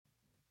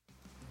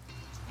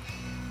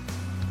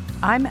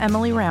I'm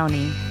Emily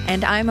Rowney.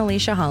 And I'm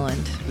Alicia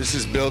Holland. This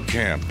is Bill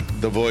Camp,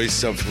 the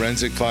voice of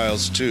Forensic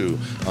Files 2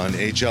 on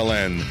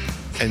HLN,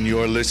 and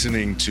you're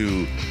listening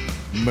to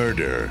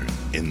Murder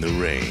in the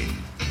Rain.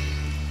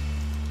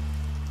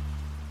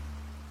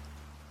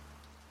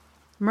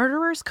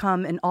 Murderers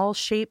come in all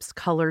shapes,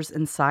 colors,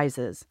 and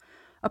sizes.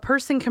 A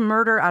person can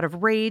murder out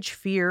of rage,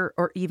 fear,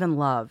 or even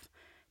love.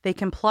 They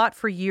can plot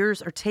for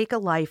years or take a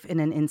life in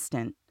an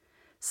instant.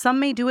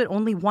 Some may do it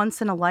only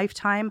once in a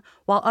lifetime,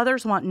 while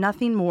others want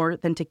nothing more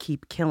than to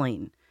keep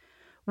killing.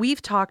 We've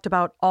talked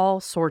about all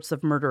sorts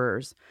of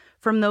murderers,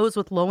 from those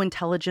with low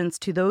intelligence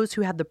to those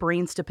who had the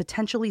brains to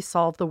potentially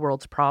solve the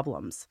world's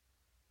problems.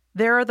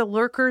 There are the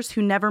lurkers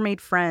who never made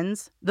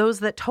friends,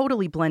 those that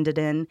totally blended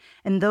in,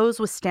 and those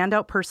with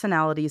standout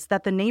personalities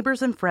that the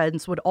neighbors and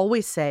friends would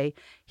always say,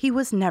 he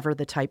was never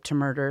the type to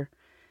murder.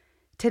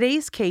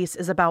 Today's case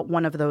is about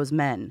one of those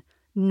men.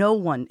 No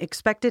one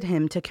expected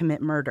him to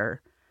commit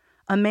murder.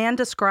 A man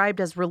described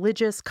as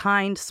religious,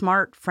 kind,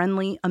 smart,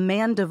 friendly, a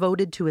man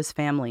devoted to his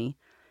family.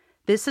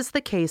 This is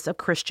the case of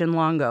Christian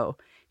Longo.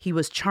 He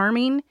was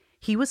charming,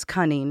 he was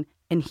cunning,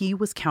 and he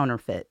was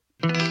counterfeit.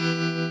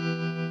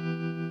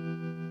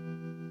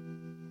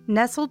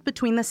 Nestled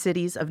between the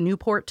cities of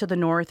Newport to the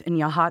north and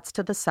Yachats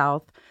to the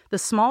south, the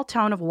small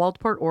town of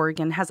Waldport,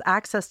 Oregon has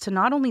access to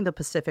not only the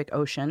Pacific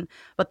Ocean,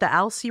 but the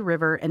Alsea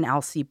River and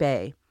Alsea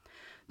Bay.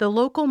 The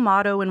local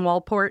motto in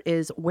Waldport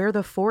is, "Where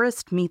the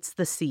forest meets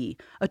the sea,"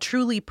 a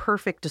truly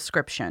perfect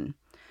description.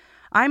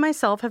 I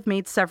myself have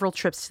made several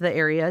trips to the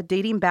area,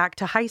 dating back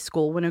to high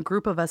school when a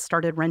group of us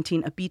started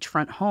renting a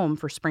beachfront home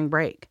for spring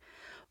break.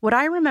 What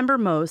I remember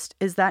most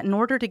is that in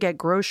order to get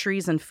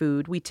groceries and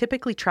food, we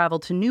typically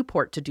traveled to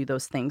Newport to do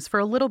those things for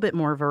a little bit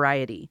more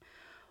variety.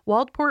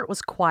 Waldport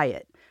was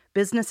quiet.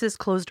 Businesses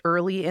closed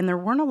early, and there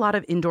weren't a lot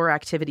of indoor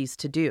activities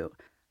to do.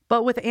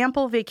 But with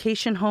ample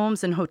vacation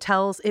homes and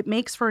hotels, it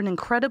makes for an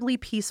incredibly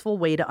peaceful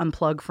way to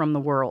unplug from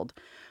the world.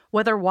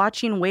 Whether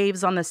watching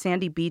waves on the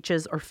sandy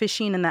beaches or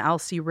fishing in the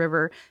Alsea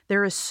River,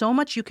 there is so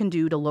much you can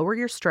do to lower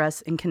your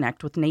stress and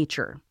connect with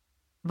nature.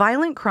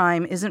 Violent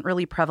crime isn't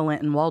really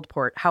prevalent in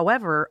Waldport.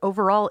 However,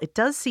 overall, it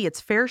does see its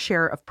fair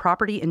share of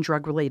property and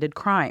drug-related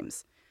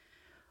crimes.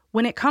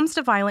 When it comes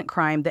to violent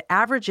crime, the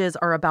averages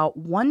are about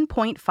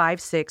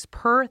 1.56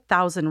 per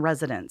 1,000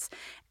 residents.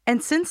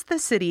 And since the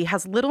city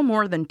has little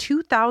more than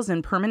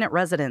 2,000 permanent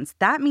residents,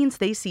 that means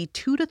they see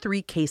 2 to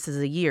 3 cases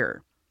a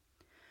year.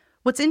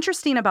 What's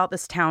interesting about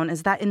this town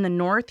is that in the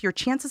north, your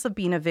chances of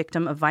being a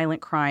victim of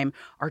violent crime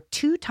are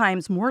 2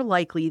 times more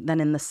likely than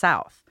in the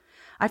south.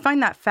 I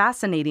find that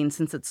fascinating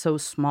since it's so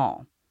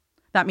small.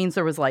 That means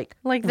there was like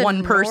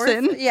one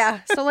person.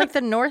 Yeah. So like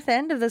the north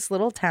end of this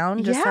little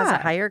town just has a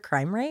higher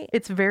crime rate.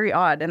 It's very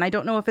odd. And I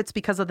don't know if it's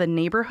because of the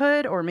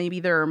neighborhood or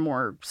maybe there are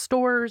more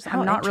stores.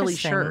 I'm not really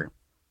sure.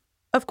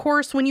 Of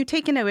course, when you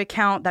take into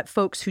account that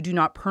folks who do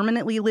not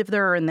permanently live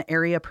there are in the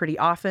area pretty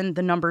often,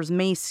 the numbers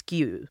may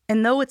skew.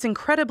 And though it's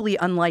incredibly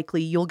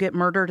unlikely you'll get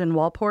murdered in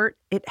Waldport,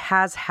 it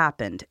has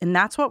happened. And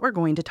that's what we're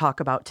going to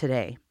talk about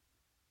today.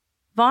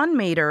 Vaughn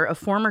Mader, a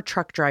former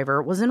truck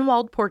driver, was in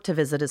Waldport to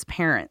visit his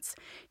parents.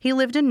 He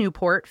lived in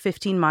Newport,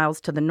 15 miles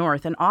to the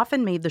north, and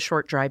often made the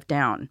short drive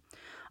down.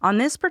 On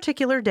this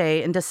particular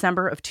day in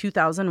December of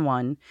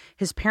 2001,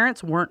 his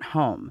parents weren't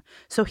home,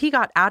 so he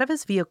got out of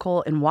his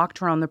vehicle and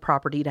walked around the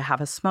property to have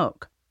a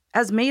smoke.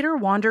 As Mader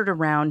wandered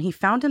around, he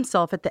found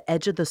himself at the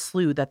edge of the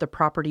slough that the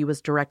property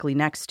was directly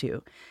next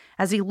to.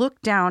 As he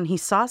looked down, he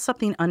saw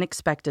something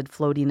unexpected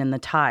floating in the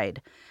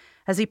tide.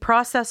 As he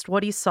processed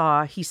what he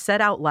saw, he said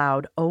out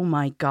loud, "Oh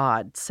my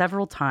God,"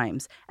 several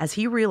times, as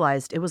he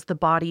realized it was the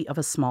body of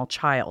a small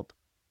child.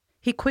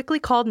 He quickly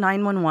called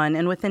 911,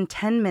 and within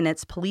 10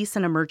 minutes, police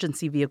and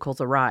emergency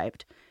vehicles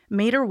arrived.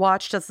 Mader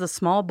watched as the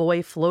small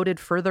boy floated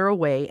further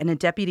away, and a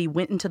deputy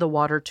went into the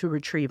water to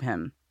retrieve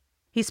him.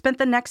 He spent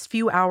the next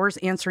few hours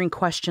answering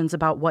questions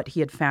about what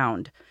he had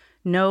found.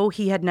 No,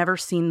 he had never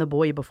seen the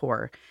boy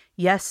before.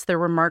 Yes, there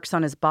were marks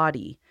on his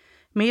body.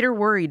 Mader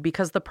worried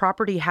because the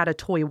property had a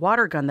toy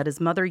water gun that his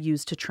mother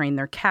used to train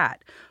their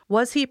cat.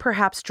 Was he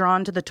perhaps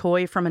drawn to the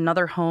toy from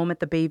another home at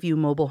the Bayview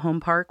Mobile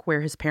Home Park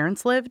where his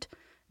parents lived?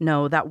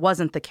 No, that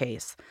wasn't the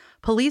case.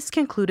 Police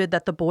concluded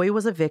that the boy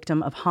was a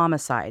victim of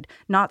homicide,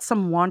 not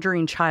some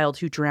wandering child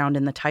who drowned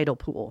in the tidal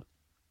pool.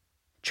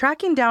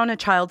 Tracking down a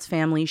child's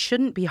family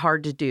shouldn't be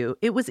hard to do.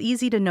 It was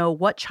easy to know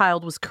what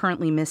child was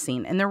currently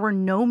missing, and there were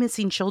no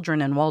missing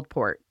children in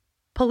Waldport.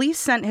 Police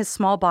sent his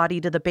small body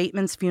to the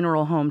Bateman's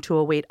funeral home to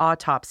await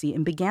autopsy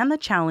and began the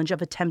challenge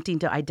of attempting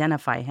to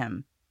identify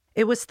him.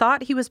 It was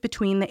thought he was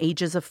between the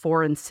ages of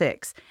 4 and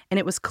 6, and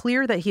it was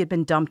clear that he had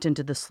been dumped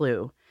into the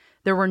slough.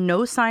 There were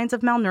no signs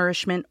of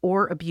malnourishment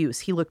or abuse.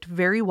 He looked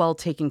very well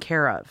taken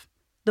care of.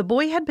 The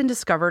boy had been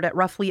discovered at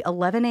roughly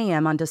 11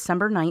 a.m. on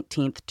December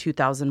 19,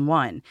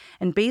 2001,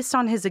 and based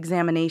on his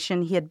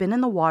examination, he had been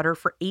in the water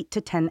for 8 to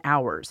 10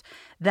 hours.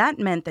 That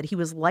meant that he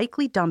was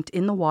likely dumped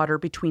in the water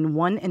between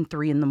 1 and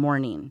 3 in the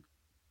morning.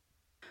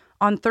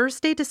 On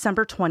Thursday,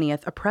 December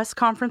 20th, a press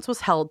conference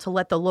was held to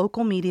let the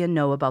local media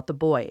know about the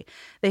boy.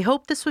 They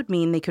hoped this would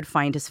mean they could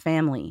find his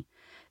family.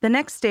 The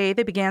next day,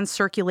 they began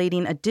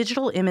circulating a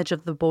digital image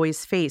of the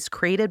boy's face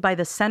created by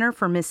the Center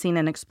for Missing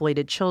and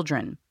Exploited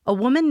Children. A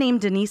woman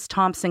named Denise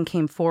Thompson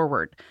came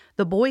forward.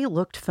 The boy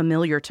looked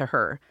familiar to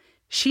her.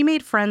 She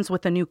made friends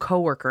with a new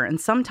coworker,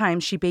 and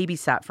sometimes she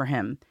babysat for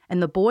him.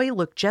 And the boy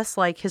looked just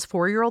like his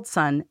 4-year-old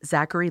son,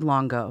 Zachary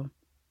Longo.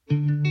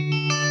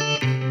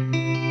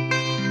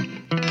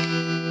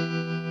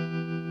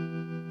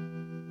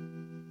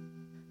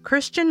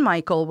 Christian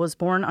Michael was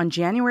born on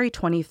January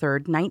 23,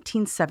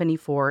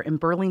 1974, in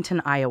Burlington,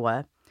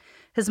 Iowa.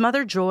 His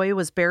mother, Joy,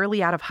 was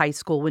barely out of high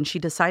school when she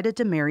decided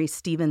to marry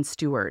Stephen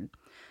Stewart.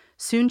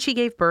 Soon she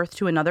gave birth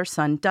to another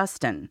son,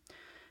 Dustin.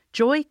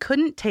 Joy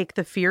couldn't take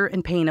the fear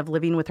and pain of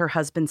living with her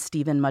husband,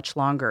 Stephen, much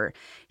longer.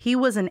 He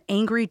was an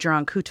angry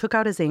drunk who took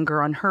out his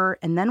anger on her,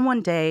 and then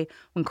one day,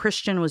 when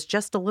Christian was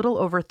just a little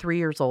over 3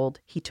 years old,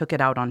 he took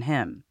it out on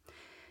him.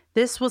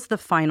 This was the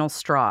final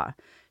straw.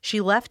 She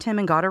left him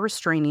and got a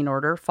restraining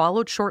order,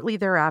 followed shortly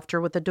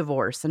thereafter with a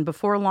divorce, and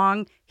before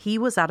long, he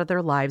was out of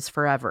their lives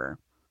forever.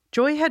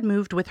 Joy had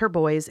moved with her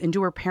boys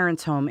into her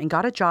parents' home and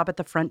got a job at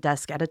the front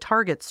desk at a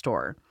Target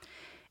store.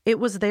 It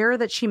was there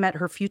that she met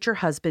her future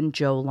husband,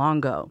 Joe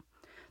Longo.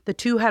 The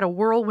two had a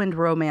whirlwind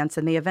romance,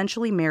 and they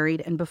eventually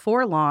married, and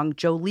before long,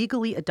 Joe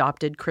legally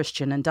adopted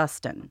Christian and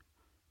Dustin.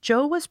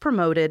 Joe was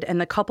promoted, and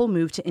the couple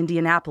moved to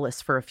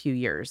Indianapolis for a few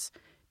years.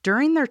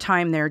 During their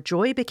time there,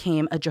 Joy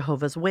became a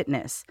Jehovah's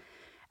Witness.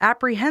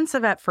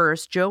 Apprehensive at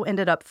first, Joe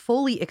ended up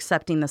fully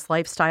accepting this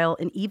lifestyle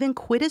and even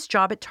quit his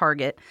job at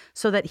Target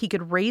so that he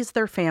could raise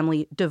their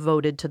family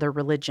devoted to their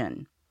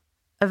religion.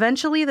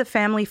 Eventually, the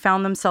family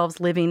found themselves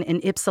living in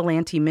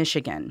Ypsilanti,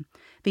 Michigan.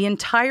 The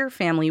entire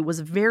family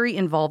was very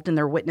involved in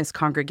their witness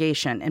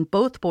congregation, and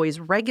both boys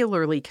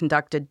regularly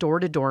conducted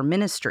door-to-door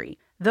ministry.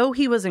 Though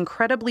he was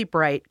incredibly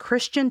bright,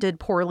 Christian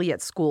did poorly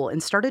at school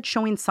and started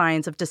showing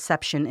signs of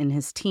deception in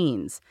his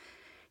teens.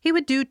 He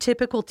would do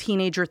typical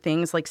teenager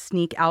things like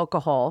sneak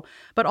alcohol,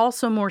 but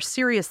also more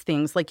serious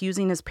things like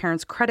using his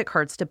parents' credit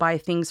cards to buy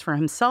things for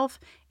himself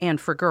and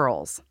for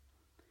girls.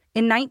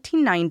 In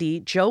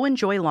 1990, Joe and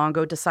Joy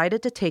Longo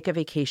decided to take a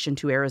vacation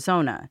to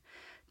Arizona.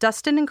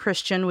 Dustin and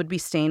Christian would be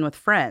staying with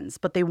friends,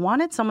 but they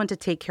wanted someone to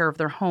take care of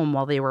their home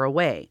while they were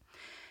away.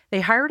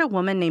 They hired a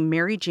woman named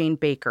Mary Jane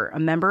Baker, a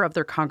member of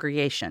their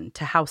congregation,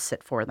 to house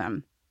sit for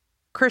them.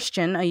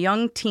 Christian, a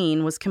young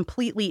teen, was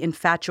completely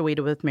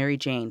infatuated with Mary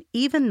Jane,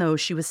 even though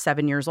she was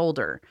 7 years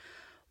older.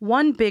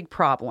 One big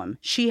problem: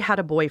 she had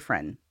a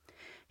boyfriend.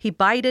 He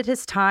bided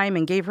his time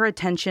and gave her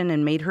attention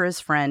and made her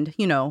his friend,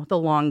 you know, the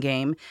long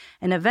game.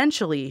 And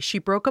eventually, she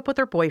broke up with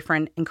her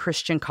boyfriend and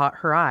Christian caught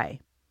her eye.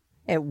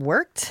 It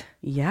worked?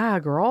 Yeah,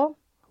 girl.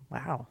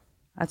 Wow.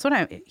 That's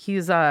what he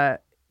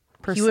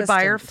would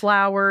buy her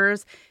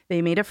flowers.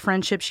 They made a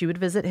friendship. She would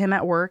visit him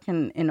at work,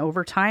 and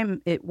over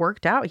time, it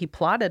worked out. He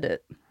plotted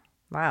it.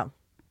 Wow.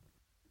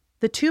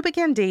 The two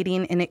began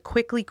dating, and it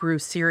quickly grew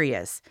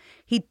serious.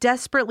 He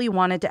desperately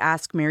wanted to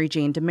ask Mary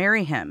Jane to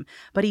marry him,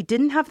 but he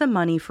didn't have the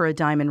money for a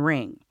diamond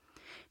ring.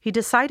 He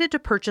decided to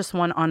purchase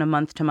one on a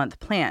month-to-month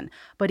plan,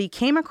 but he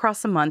came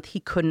across a month he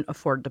couldn't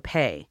afford to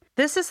pay.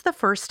 This is the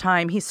first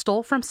time he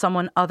stole from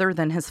someone other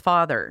than his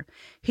father.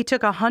 He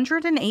took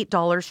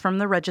 $108 from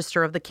the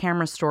register of the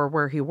camera store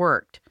where he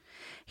worked.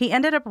 He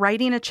ended up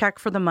writing a check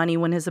for the money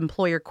when his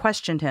employer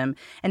questioned him,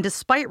 and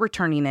despite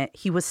returning it,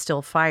 he was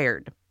still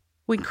fired.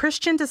 When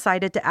Christian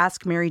decided to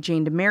ask Mary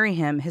Jane to marry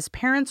him, his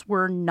parents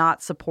were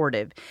not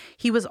supportive.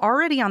 He was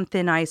already on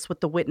thin ice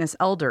with the witness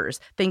elders,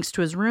 thanks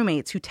to his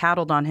roommates who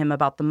tattled on him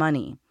about the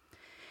money.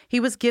 He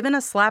was given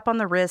a slap on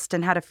the wrist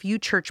and had a few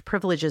church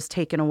privileges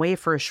taken away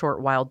for a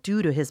short while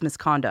due to his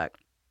misconduct.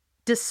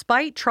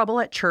 Despite trouble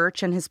at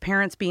church and his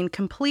parents being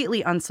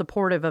completely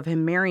unsupportive of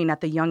him marrying at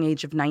the young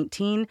age of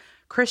 19,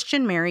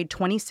 Christian married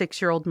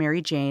 26-year-old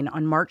Mary Jane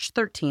on March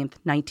 13,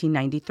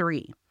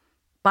 1993.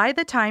 By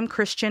the time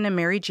Christian and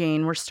Mary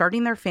Jane were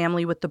starting their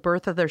family with the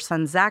birth of their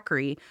son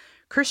Zachary,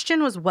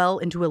 Christian was well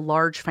into a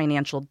large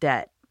financial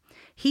debt.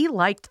 He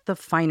liked the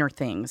finer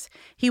things.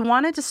 He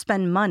wanted to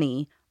spend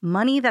money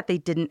that they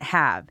didn't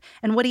have,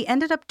 and what he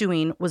ended up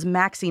doing was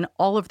maxing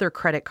all of their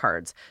credit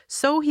cards.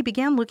 So he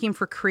began looking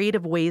for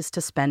creative ways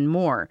to spend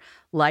more,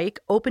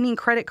 like opening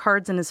credit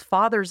cards in his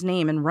father's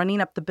name and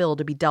running up the bill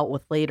to be dealt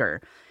with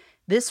later.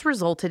 This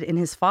resulted in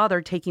his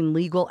father taking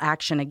legal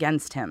action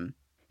against him.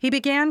 He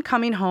began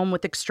coming home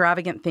with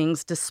extravagant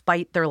things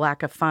despite their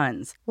lack of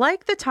funds,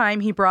 like the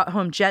time he brought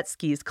home jet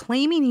skis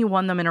claiming he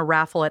won them in a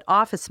raffle at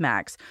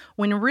OfficeMax,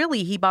 when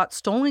really he bought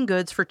stolen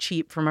goods for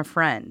cheap from a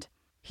friend.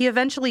 He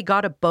eventually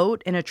got a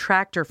boat and a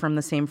tractor from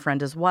the same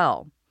friend as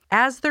well.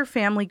 As their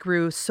family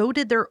grew, so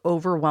did their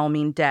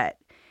overwhelming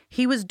debt.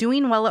 He was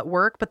doing well at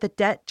work, but the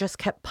debt just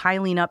kept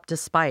piling up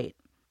despite.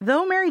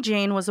 Though Mary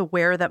Jane was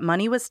aware that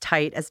money was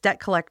tight, as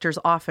debt collectors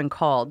often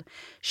called,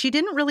 she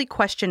didn't really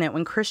question it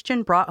when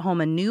Christian brought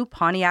home a new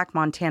Pontiac,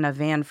 Montana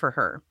van for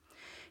her.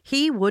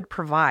 He would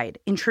provide.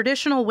 In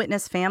traditional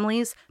witness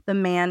families, the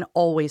man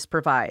always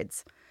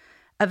provides.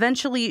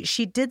 Eventually,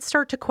 she did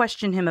start to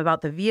question him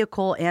about the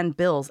vehicle and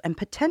bills and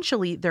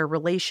potentially their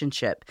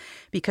relationship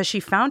because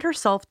she found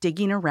herself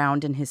digging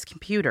around in his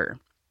computer.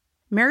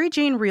 Mary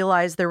Jane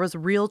realized there was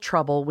real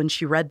trouble when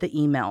she read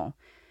the email.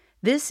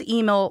 This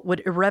email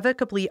would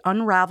irrevocably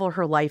unravel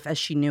her life as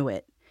she knew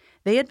it.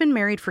 They had been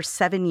married for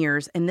 7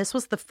 years, and this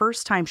was the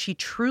first time she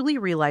truly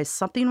realized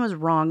something was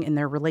wrong in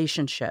their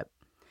relationship.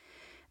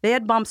 They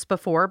had bumps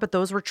before, but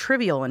those were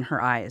trivial in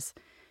her eyes.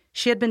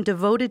 She had been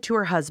devoted to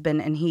her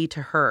husband and he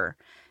to her.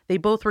 They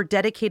both were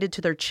dedicated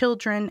to their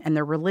children and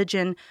their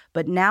religion,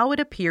 but now it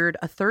appeared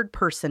a third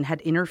person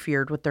had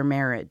interfered with their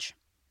marriage.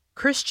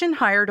 Christian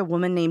hired a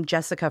woman named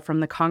Jessica from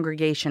the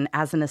congregation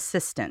as an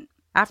assistant.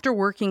 After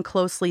working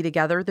closely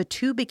together, the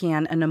two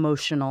began an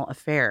emotional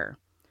affair.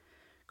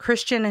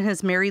 Christian and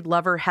his married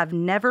lover have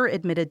never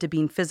admitted to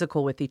being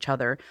physical with each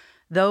other,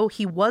 though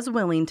he was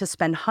willing to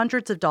spend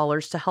hundreds of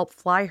dollars to help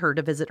fly her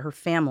to visit her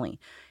family,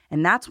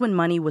 and that's when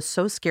money was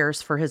so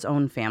scarce for his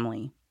own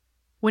family.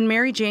 When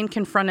Mary Jane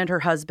confronted her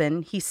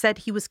husband, he said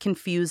he was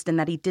confused and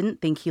that he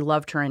didn't think he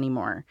loved her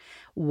anymore.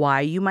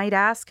 Why, you might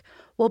ask?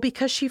 Well,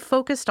 because she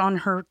focused on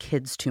her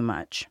kids too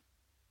much.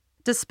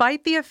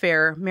 Despite the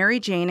affair, Mary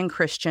Jane and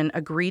Christian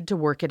agreed to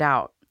work it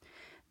out.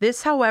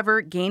 This,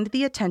 however, gained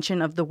the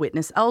attention of the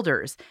witness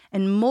elders,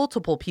 and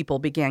multiple people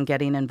began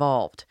getting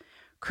involved.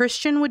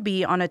 Christian would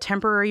be on a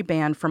temporary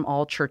ban from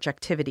all church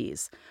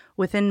activities.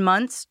 Within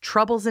months,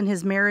 troubles in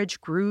his marriage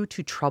grew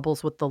to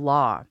troubles with the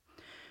law.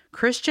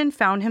 Christian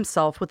found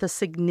himself with a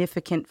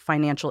significant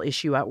financial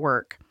issue at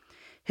work.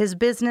 His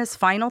business,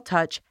 Final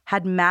Touch,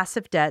 had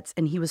massive debts,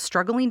 and he was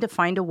struggling to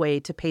find a way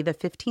to pay the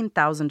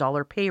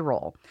 $15,000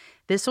 payroll.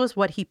 This was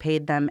what he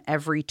paid them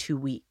every 2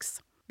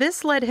 weeks.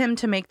 This led him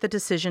to make the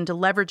decision to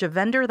leverage a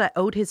vendor that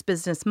owed his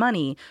business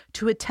money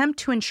to attempt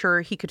to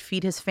ensure he could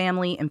feed his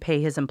family and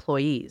pay his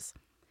employees.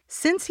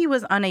 Since he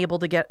was unable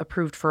to get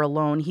approved for a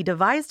loan, he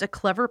devised a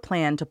clever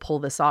plan to pull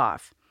this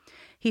off.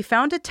 He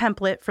found a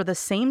template for the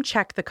same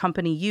check the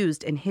company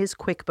used in his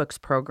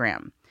QuickBooks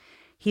program.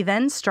 He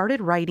then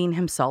started writing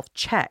himself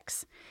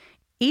checks.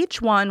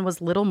 Each one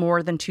was little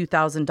more than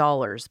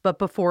 $2,000, but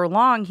before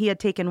long, he had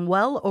taken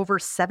well over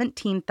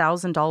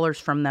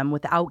 $17,000 from them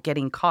without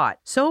getting caught.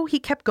 So he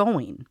kept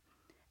going.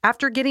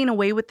 After getting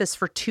away with this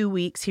for 2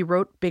 weeks, he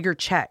wrote bigger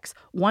checks,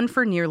 one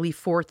for nearly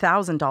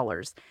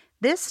 $4,000.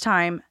 This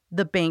time,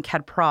 the bank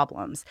had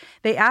problems.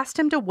 They asked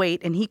him to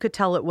wait, and he could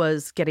tell it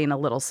was getting a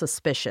little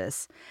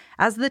suspicious.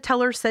 As the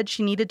teller said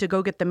she needed to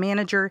go get the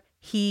manager,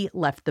 he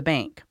left the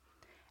bank.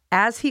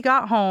 As he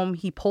got home,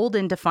 he pulled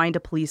in to find a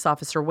police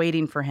officer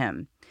waiting for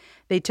him.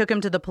 They took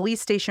him to the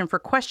police station for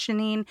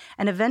questioning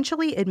and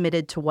eventually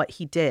admitted to what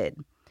he did.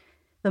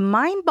 The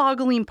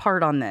mind-boggling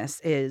part on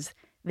this is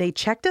they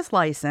checked his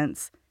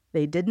license,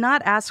 they did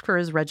not ask for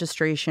his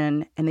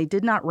registration, and they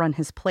did not run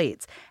his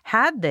plates.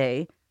 Had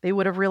they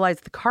would have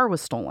realized the car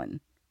was stolen.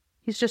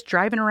 He's just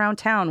driving around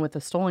town with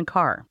a stolen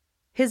car.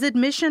 His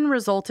admission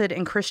resulted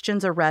in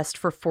Christian's arrest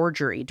for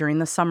forgery during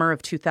the summer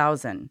of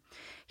 2000.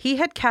 He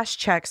had cashed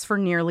checks for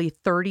nearly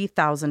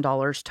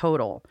 $30,000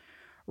 total.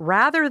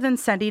 Rather than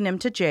sending him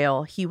to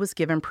jail, he was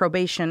given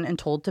probation and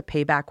told to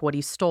pay back what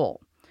he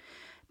stole.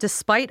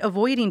 Despite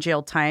avoiding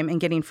jail time and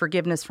getting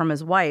forgiveness from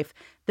his wife,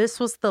 this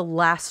was the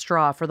last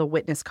straw for the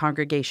witness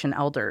congregation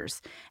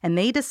elders, and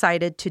they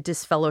decided to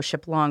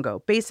disfellowship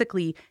Longo.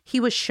 Basically, he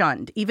was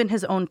shunned. Even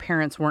his own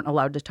parents weren't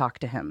allowed to talk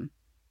to him.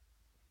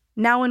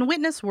 Now, in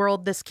witness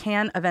world, this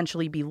can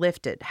eventually be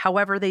lifted.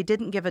 However, they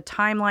didn't give a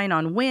timeline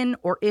on when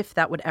or if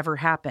that would ever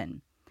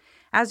happen.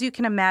 As you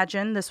can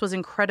imagine, this was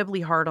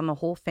incredibly hard on the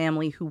whole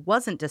family who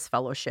wasn't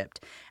disfellowshipped,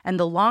 and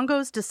the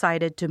Longos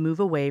decided to move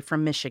away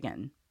from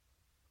Michigan.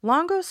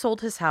 Longo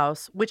sold his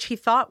house, which he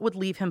thought would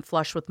leave him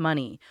flush with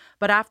money,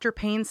 but after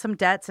paying some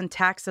debts and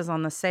taxes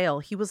on the sale,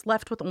 he was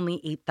left with only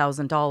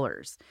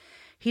 $8,000.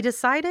 He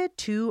decided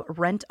to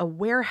rent a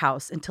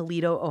warehouse in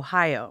Toledo,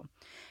 Ohio.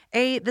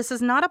 A, this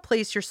is not a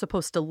place you're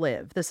supposed to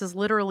live. This is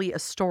literally a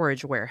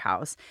storage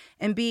warehouse.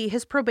 And B,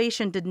 his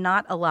probation did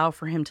not allow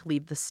for him to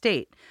leave the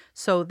state.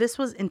 So this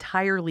was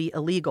entirely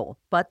illegal,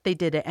 but they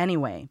did it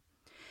anyway.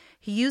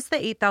 He used the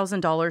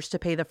 $8,000 to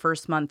pay the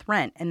first month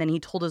rent, and then he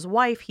told his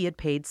wife he had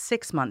paid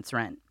 6 months'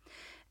 rent.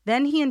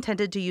 Then he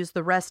intended to use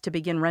the rest to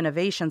begin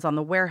renovations on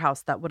the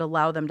warehouse that would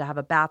allow them to have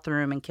a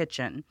bathroom and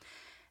kitchen.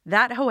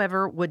 That,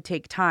 however, would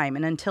take time,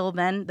 and until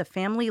then, the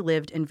family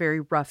lived in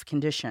very rough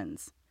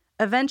conditions.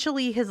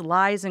 Eventually, his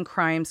lies and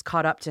crimes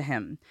caught up to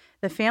him.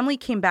 The family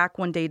came back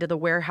one day to the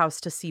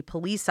warehouse to see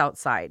police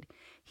outside.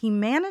 He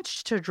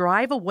managed to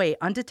drive away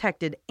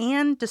undetected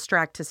and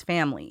distract his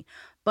family.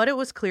 But it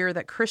was clear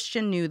that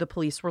Christian knew the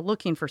police were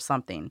looking for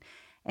something,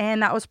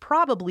 and that was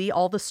probably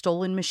all the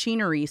stolen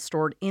machinery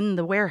stored in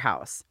the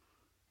warehouse.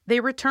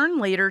 They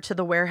returned later to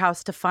the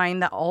warehouse to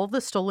find that all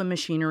the stolen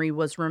machinery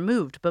was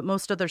removed, but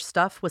most of their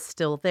stuff was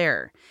still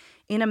there.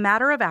 In a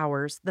matter of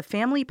hours, the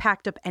family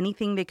packed up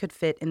anything they could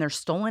fit in their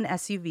stolen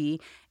SUV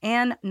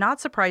and,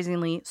 not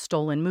surprisingly,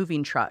 stolen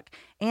moving truck,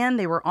 and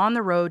they were on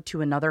the road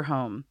to another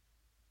home.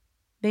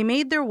 They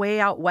made their way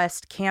out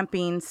west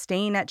camping,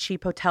 staying at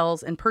cheap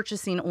hotels, and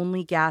purchasing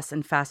only gas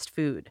and fast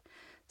food.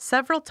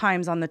 Several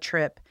times on the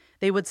trip,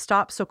 they would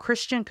stop so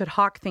Christian could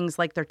hawk things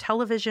like their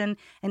television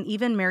and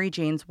even Mary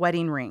Jane's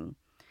wedding ring.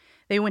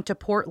 They went to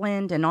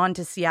Portland and on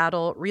to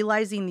Seattle,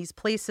 realizing these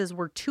places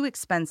were too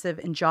expensive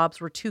and jobs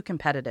were too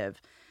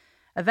competitive.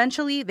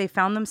 Eventually, they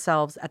found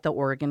themselves at the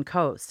Oregon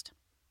coast.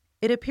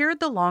 It appeared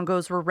the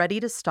Longos were ready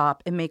to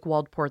stop and make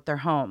Waldport their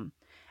home.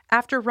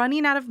 After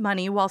running out of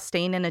money while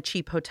staying in a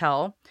cheap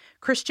hotel,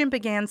 Christian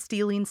began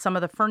stealing some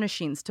of the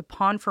furnishings to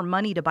pawn for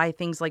money to buy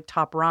things like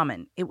Top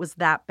Ramen. It was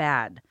that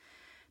bad.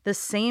 The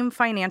same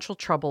financial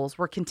troubles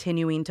were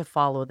continuing to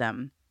follow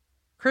them.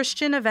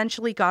 Christian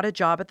eventually got a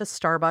job at the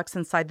Starbucks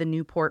inside the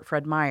Newport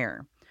Fred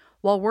Meyer.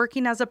 While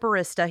working as a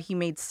barista, he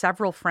made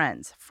several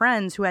friends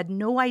who had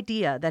no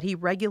idea that he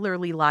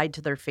regularly lied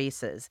to their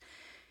faces.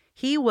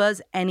 He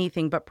was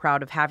anything but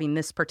proud of having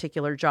this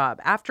particular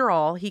job. After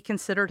all, he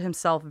considered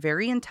himself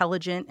very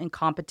intelligent and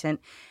competent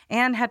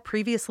and had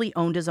previously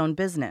owned his own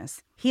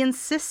business. He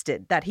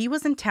insisted that he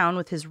was in town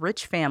with his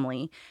rich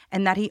family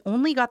and that he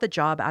only got the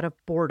job out of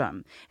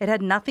boredom. It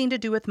had nothing to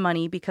do with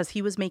money because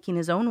he was making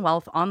his own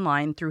wealth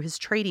online through his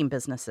trading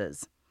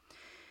businesses.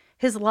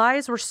 His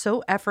lies were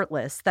so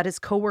effortless that his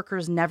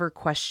coworkers never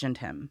questioned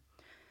him.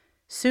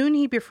 Soon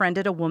he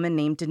befriended a woman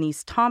named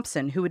Denise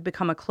Thompson, who would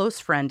become a close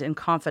friend and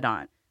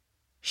confidant.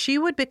 She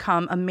would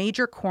become a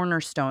major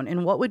cornerstone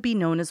in what would be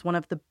known as one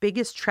of the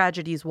biggest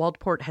tragedies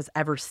Waldport has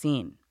ever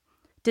seen.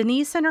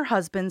 Denise and her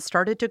husband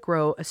started to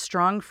grow a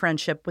strong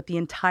friendship with the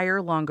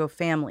entire Longo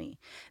family.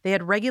 They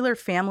had regular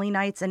family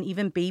nights and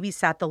even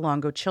babysat the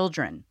Longo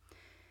children.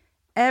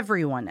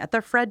 Everyone at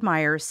the Fred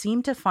Meyer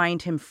seemed to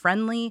find him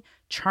friendly,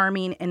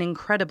 charming, and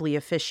incredibly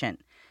efficient.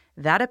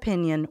 That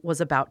opinion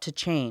was about to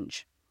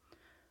change.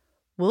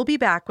 We'll be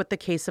back with the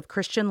case of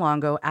Christian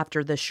Longo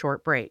after this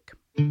short break.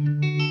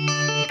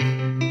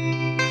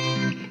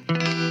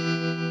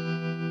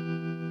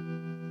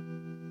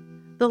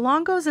 The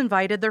Longos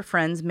invited their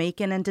friends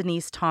Macon and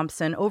Denise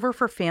Thompson over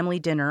for family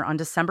dinner on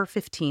December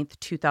 15,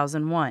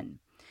 2001.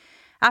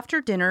 After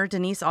dinner,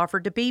 Denise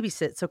offered to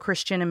babysit so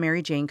Christian and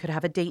Mary Jane could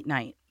have a date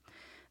night.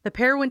 The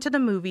pair went to the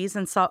movies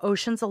and saw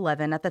Ocean's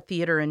 11 at the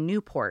theater in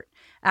Newport,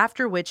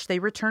 after which they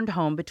returned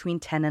home between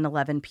 10 and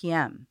 11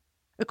 p.m.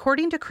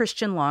 According to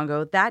Christian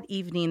Longo, that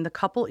evening the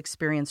couple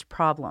experienced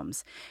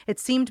problems.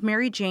 It seemed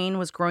Mary Jane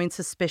was growing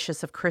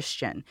suspicious of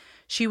Christian.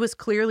 She was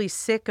clearly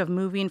sick of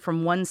moving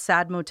from one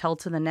sad motel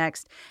to the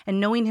next, and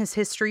knowing his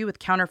history with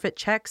counterfeit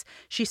checks,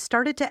 she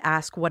started to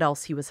ask what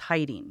else he was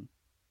hiding.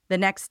 The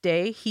next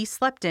day, he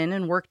slept in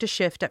and worked a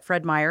shift at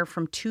Fred Meyer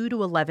from 2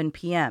 to 11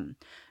 p.m.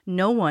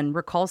 No one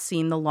recalls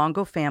seeing the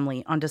Longo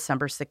family on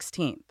December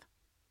 16th.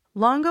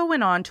 Longo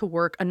went on to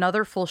work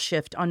another full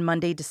shift on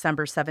Monday,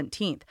 December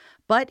 17th,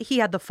 but he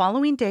had the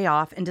following day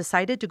off and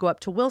decided to go up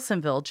to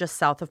Wilsonville, just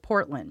south of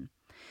Portland.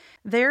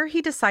 There,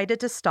 he decided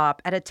to stop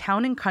at a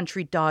Town &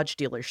 Country Dodge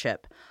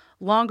dealership.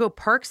 Longo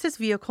parks his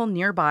vehicle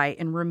nearby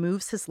and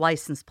removes his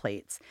license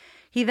plates.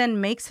 He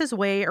then makes his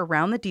way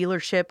around the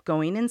dealership,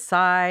 going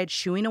inside,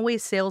 shooing away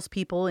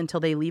salespeople until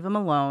they leave him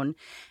alone,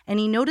 and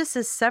he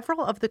notices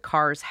several of the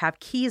cars have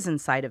keys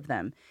inside of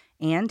them.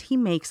 And he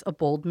makes a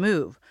bold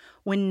move.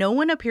 When no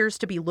one appears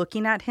to be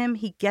looking at him,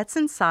 he gets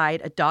inside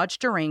a Dodge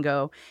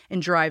Durango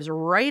and drives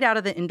right out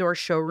of the indoor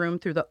showroom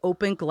through the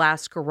open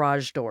glass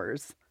garage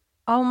doors.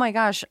 Oh my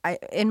gosh.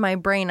 In my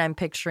brain, I'm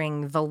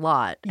picturing the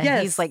lot. And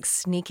yes. He's like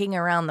sneaking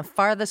around the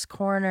farthest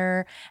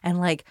corner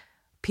and like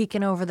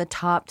peeking over the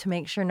top to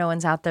make sure no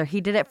one's out there. He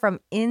did it from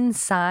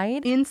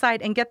inside?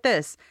 Inside. And get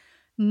this.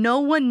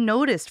 No one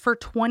noticed for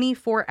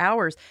 24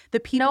 hours. The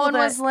people no one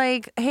was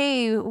like,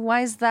 hey,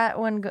 why is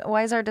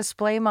our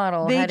display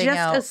model heading out? They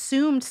just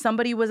assumed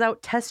somebody was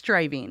out test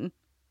driving,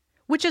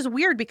 which is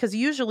weird because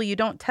usually you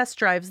don't test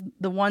drive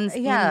the ones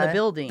in the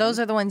building. Those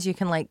are the ones you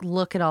can like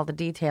look at all the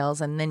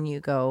details and then you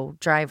go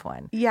drive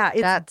one. Yeah,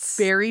 that's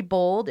very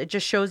bold. It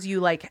just shows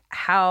you like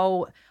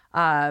how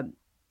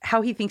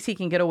he thinks he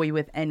can get away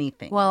with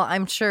anything. Well,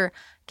 I'm sure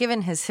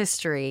given his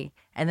history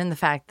and then the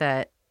fact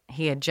that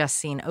he had just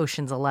seen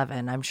Ocean's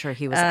 11. I'm sure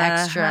he was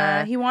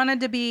extra. He wanted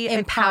to be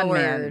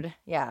empowered.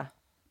 Yeah.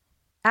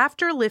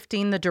 After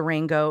lifting the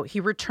Durango, he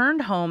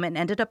returned home and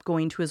ended up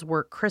going to his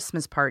work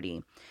Christmas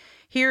party.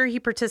 Here, he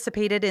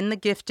participated in the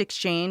gift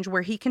exchange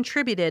where he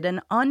contributed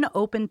an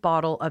unopened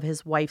bottle of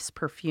his wife's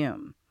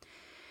perfume.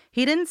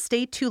 He didn't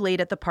stay too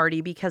late at the party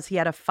because he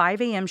had a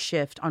 5 a.m.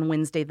 shift on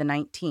Wednesday the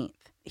 19th.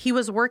 He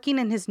was working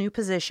in his new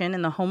position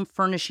in the home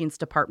furnishings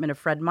department of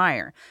Fred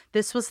Meyer.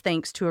 This was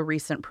thanks to a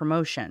recent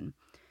promotion.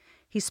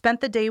 He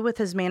spent the day with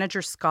his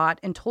manager, Scott,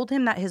 and told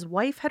him that his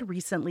wife had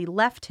recently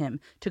left him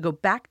to go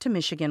back to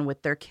Michigan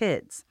with their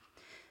kids.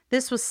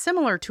 This was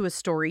similar to a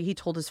story he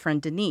told his friend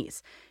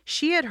Denise.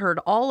 She had heard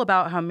all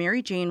about how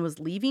Mary Jane was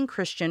leaving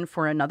Christian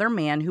for another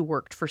man who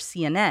worked for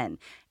CNN,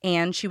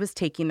 and she was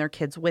taking their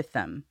kids with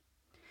them.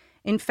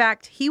 In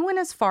fact, he went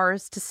as far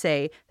as to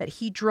say that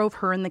he drove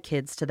her and the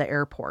kids to the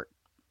airport.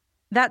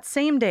 That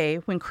same day,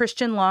 when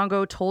Christian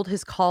Longo told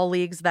his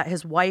colleagues that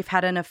his wife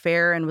had an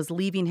affair and was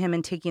leaving him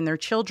and taking their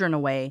children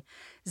away,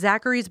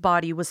 Zachary's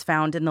body was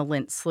found in the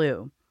Lint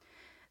Slough.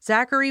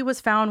 Zachary was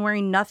found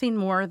wearing nothing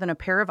more than a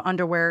pair of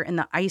underwear in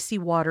the icy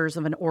waters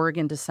of an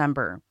Oregon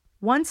December.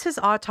 Once his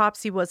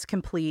autopsy was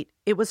complete,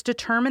 it was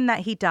determined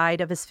that he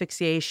died of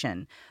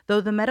asphyxiation, though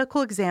the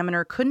medical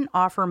examiner couldn't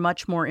offer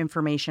much more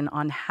information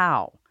on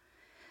how.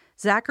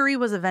 Zachary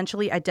was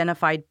eventually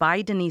identified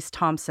by Denise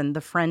Thompson, the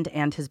friend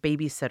and his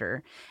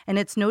babysitter, and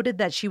it's noted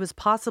that she was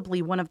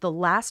possibly one of the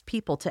last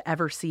people to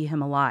ever see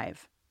him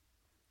alive.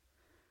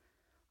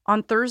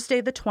 On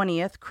Thursday the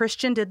 20th,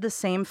 Christian did the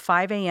same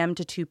 5 a.m.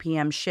 to 2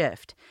 p.m.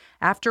 shift.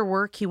 After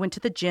work, he went to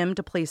the gym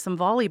to play some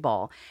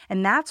volleyball,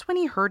 and that's when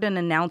he heard an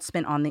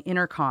announcement on the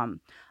intercom.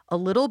 A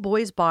little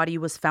boy's body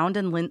was found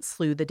in Lint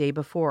Slough the day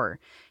before.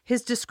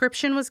 His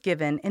description was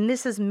given, and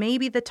this is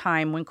maybe the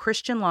time when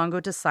Christian Longo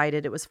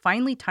decided it was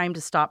finally time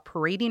to stop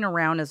parading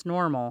around as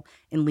normal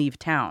and leave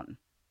town.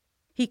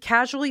 He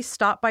casually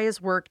stopped by his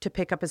work to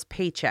pick up his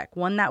paycheck,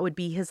 one that would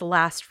be his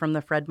last from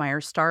the Fred Meyer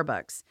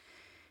Starbucks.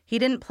 He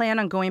didn't plan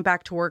on going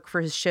back to work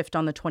for his shift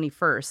on the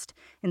 21st.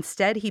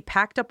 Instead, he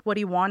packed up what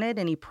he wanted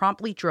and he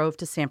promptly drove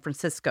to San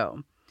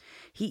Francisco.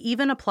 He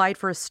even applied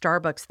for a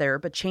Starbucks there,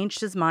 but changed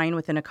his mind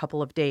within a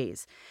couple of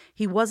days.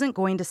 He wasn't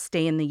going to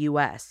stay in the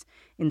U.S.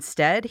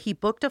 Instead, he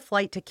booked a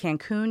flight to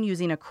Cancun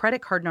using a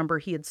credit card number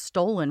he had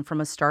stolen from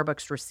a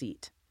Starbucks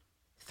receipt.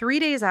 3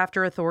 days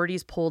after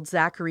authorities pulled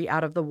Zachary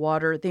out of the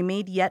water, they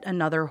made yet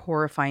another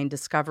horrifying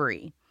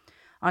discovery.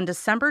 On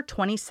December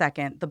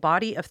 22nd, the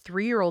body of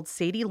 3-year-old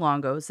Sadie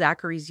Longo,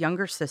 Zachary's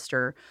younger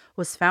sister,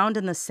 was found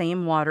in the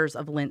same waters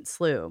of Lint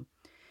Slough.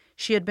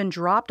 She had been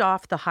dropped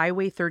off the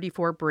Highway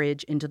 34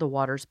 bridge into the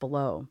waters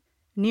below.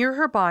 Near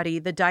her body,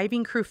 the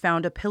diving crew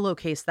found a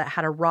pillowcase that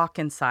had a rock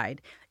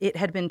inside. It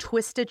had been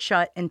twisted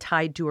shut and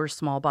tied to her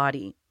small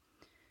body.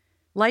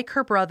 Like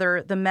her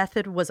brother, the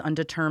method was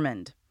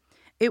undetermined.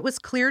 It was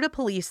clear to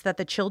police that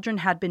the children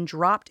had been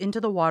dropped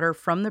into the water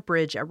from the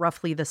bridge at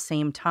roughly the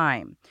same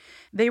time.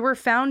 They were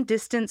found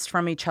distanced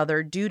from each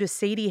other due to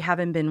Sadie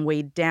having been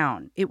weighed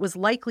down. It was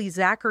likely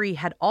Zachary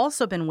had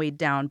also been weighed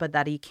down, but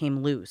that he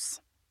came loose.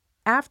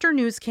 After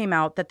news came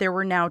out that there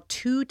were now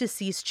 2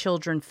 deceased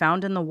children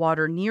found in the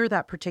water near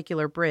that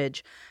particular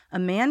bridge, a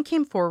man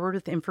came forward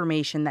with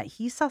information that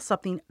he saw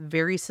something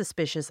very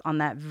suspicious on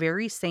that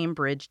very same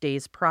bridge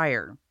days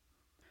prior.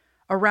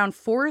 Around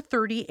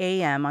 4:30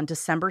 a.m. on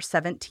December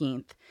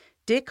 17th,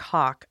 Dick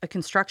Hawk, a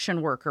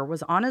construction worker,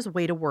 was on his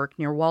way to work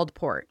near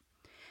Waldport.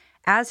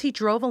 As he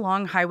drove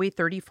along Highway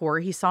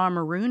 34, he saw a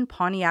maroon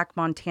Pontiac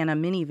Montana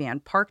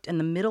minivan parked in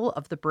the middle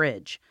of the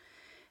bridge.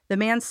 The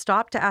man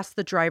stopped to ask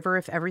the driver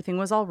if everything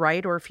was all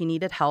right or if he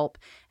needed help,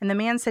 and the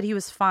man said he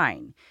was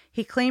fine.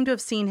 He claimed to have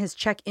seen his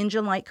check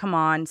engine light come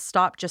on,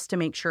 stop just to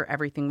make sure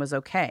everything was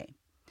okay.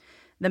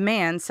 The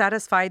man,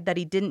 satisfied that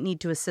he didn't need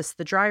to assist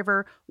the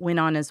driver, went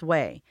on his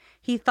way.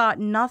 He thought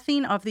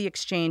nothing of the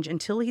exchange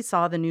until he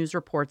saw the news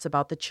reports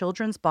about the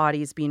children's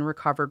bodies being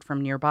recovered from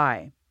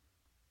nearby.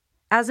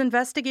 As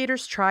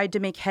investigators tried to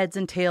make heads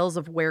and tails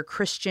of where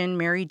Christian,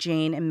 Mary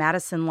Jane, and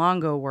Madison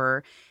Longo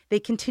were, they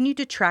continued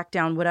to track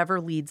down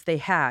whatever leads they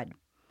had.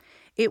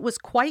 It was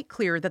quite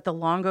clear that the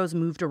Longos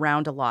moved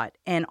around a lot,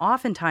 and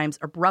oftentimes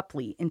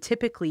abruptly, and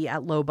typically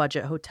at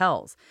low-budget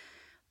hotels.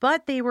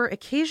 But they were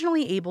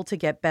occasionally able to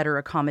get better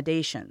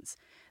accommodations.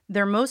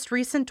 Their most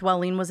recent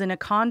dwelling was in a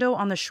condo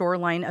on the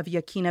shoreline of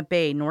Yaquina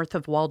Bay, north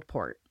of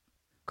Waldport.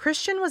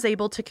 Christian was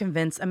able to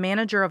convince a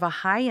manager of a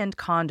high-end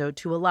condo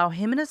to allow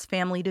him and his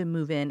family to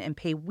move in and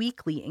pay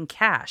weekly in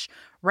cash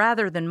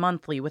rather than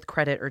monthly with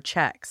credit or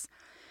checks.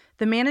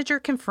 The manager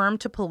confirmed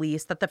to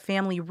police that the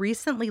family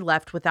recently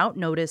left without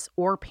notice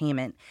or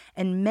payment,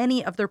 and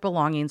many of their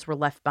belongings were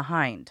left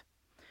behind.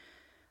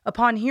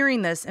 Upon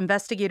hearing this,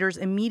 investigators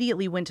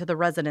immediately went to the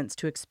residence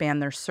to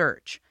expand their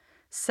search.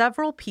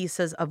 Several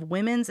pieces of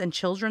women's and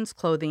children's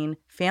clothing,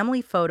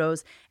 family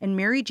photos, and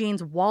Mary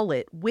Jane's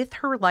wallet with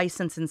her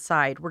license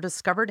inside were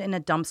discovered in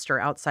a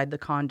dumpster outside the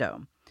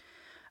condo.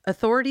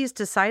 Authorities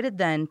decided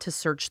then to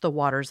search the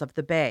waters of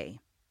the bay.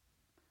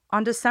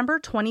 On December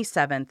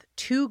 27th,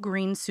 2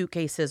 green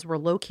suitcases were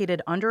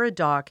located under a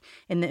dock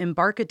in the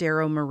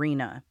Embarcadero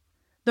Marina.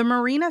 The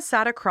marina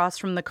sat across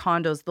from the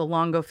condos the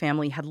Longo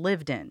family had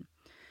lived in.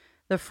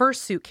 The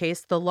first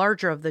suitcase, the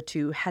larger of the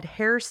 2, had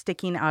hair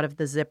sticking out of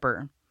the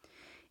zipper.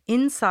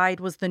 Inside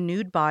was the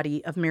nude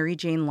body of Mary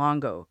Jane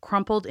Longo,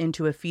 crumpled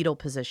into a fetal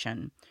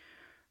position.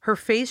 Her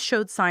face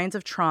showed signs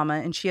of trauma,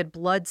 and she had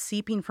blood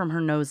seeping from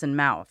her nose and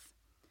mouth.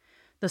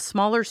 The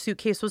smaller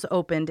suitcase was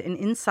opened, and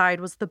inside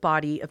was the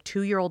body of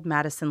 2-year-old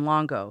Madison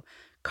Longo,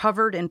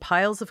 covered in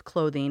piles of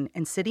clothing,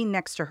 and sitting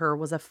next to her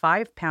was a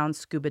 5-pound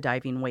scuba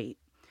diving weight.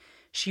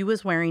 She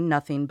was wearing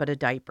nothing but a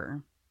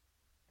diaper.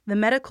 The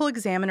medical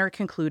examiner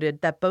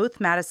concluded that both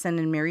Madison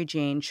and Mary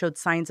Jane showed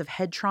signs of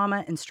head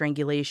trauma and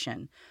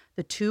strangulation.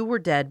 The 2 were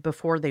dead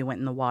before they went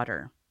in the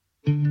water.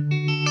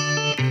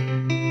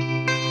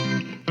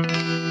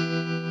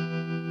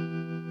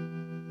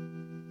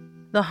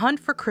 The hunt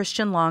for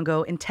Christian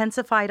Longo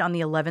intensified on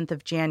the 11th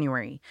of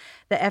January.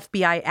 The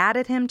FBI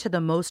added him to the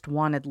most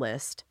wanted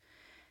list.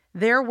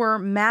 There were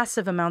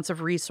massive amounts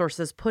of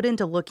resources put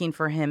into looking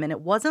for him, and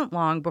it wasn't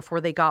long before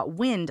they got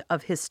wind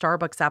of his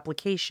Starbucks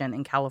application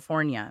in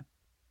California.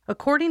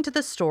 According to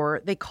the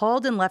store, they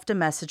called and left a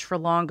message for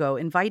Longo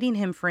inviting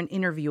him for an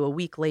interview a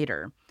week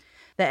later.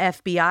 The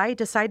FBI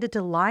decided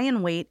to lie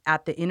in wait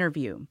at the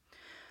interview.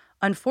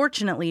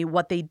 Unfortunately,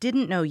 what they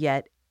didn't know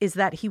yet is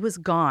that he was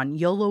gone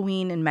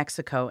YOLOing in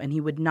Mexico and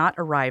he would not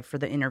arrive for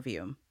the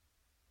interview.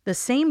 The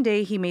same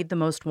day he made the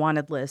most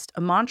wanted list,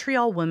 a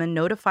Montreal woman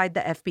notified the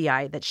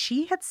FBI that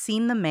she had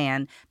seen the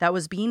man that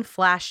was being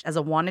flashed as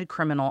a wanted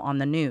criminal on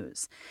the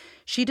news.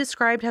 She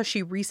described how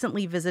she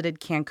recently visited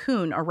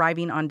Cancun,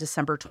 arriving on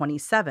December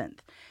 27th.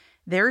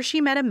 There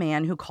she met a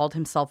man who called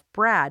himself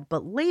Brad,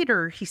 but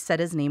later he said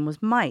his name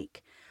was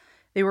Mike.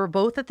 They were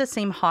both at the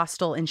same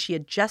hostel and she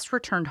had just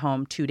returned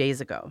home 2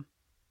 days ago.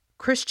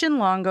 Christian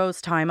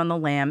Longo's time on the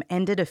lam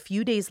ended a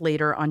few days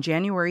later on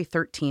January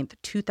 13th,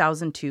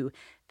 2002,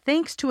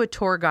 thanks to a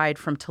tour guide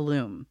from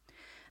Tulum.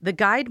 The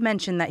guide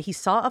mentioned that he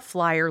saw a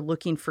flyer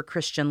looking for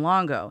Christian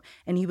Longo,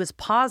 and he was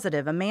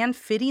positive a man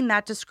fitting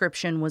that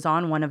description was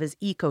on one of his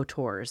eco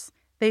tours.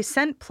 They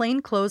sent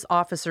plainclothes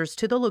officers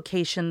to the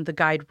location the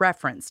guide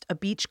referenced, a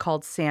beach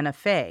called Santa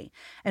Fe,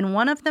 and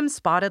one of them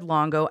spotted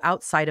Longo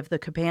outside of the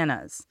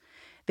cabanas.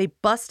 They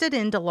busted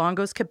into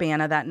Longo's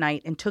cabana that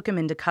night and took him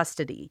into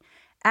custody.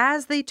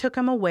 As they took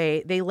him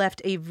away, they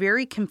left a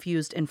very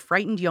confused and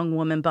frightened young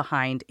woman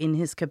behind in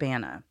his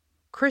cabana.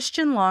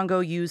 Christian Longo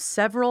used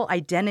several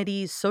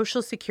identities,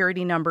 social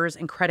security numbers,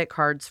 and credit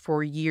cards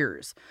for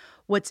years.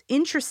 What's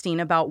interesting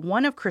about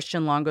one of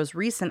Christian Longo's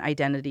recent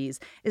identities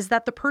is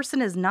that the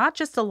person is not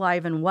just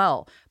alive and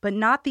well, but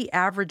not the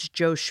average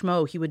Joe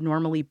Schmo he would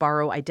normally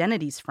borrow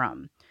identities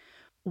from.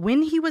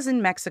 When he was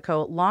in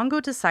Mexico, Longo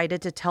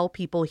decided to tell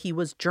people he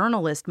was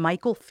journalist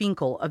Michael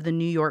Finkel of the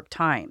New York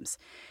Times.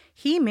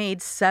 He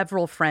made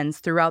several friends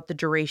throughout the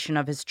duration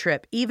of his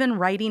trip, even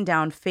writing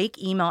down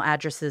fake email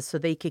addresses so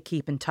they could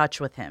keep in touch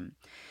with him.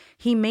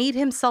 He made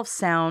himself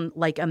sound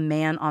like a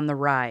man on the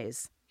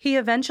rise. He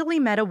eventually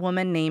met a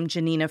woman named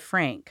Janina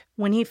Frank.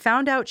 When he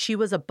found out she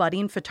was a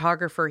budding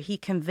photographer, he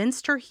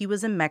convinced her he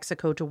was in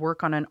Mexico to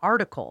work on an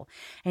article,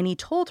 and he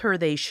told her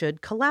they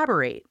should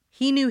collaborate.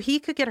 He knew he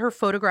could get her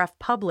photograph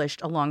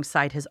published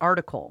alongside his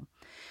article.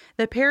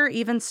 The pair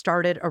even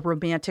started a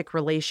romantic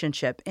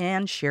relationship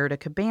and shared a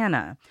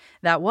cabana.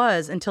 That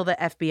was until the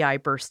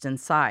FBI burst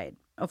inside.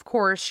 Of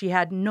course, she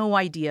had no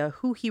idea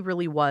who he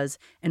really was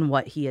and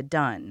what he had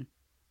done.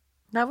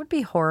 That would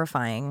be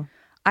horrifying.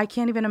 I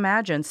can't even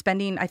imagine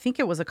spending, I think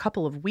it was a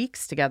couple of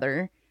weeks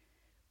together,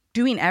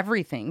 doing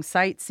everything,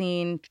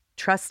 sightseeing,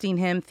 trusting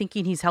him,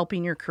 thinking he's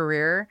helping your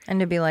career. And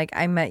to be like,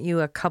 I met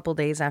you a couple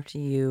days after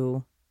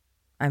you,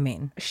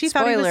 she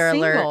thought he was spoiler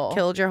alert, single.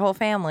 Killed your whole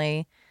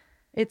family.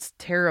 It's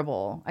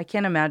terrible. I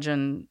can't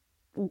imagine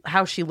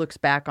how she looks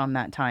back on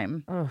that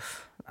time. Ugh.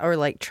 Or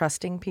like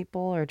trusting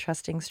people or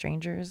trusting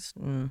strangers.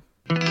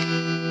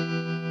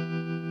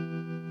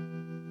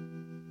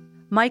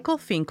 Michael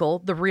Finkel,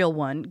 the real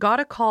one,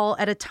 got a call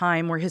at a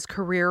time where his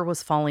career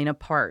was falling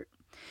apart.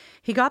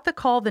 He got the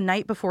call the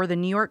night before the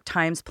New York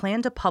Times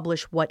planned to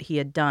publish what he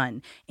had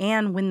done,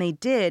 and when they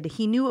did,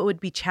 he knew it would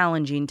be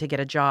challenging to get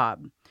a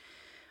job.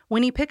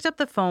 When he picked up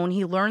the phone,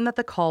 he learned that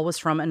the call was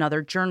from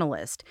another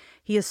journalist.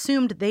 He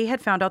assumed they had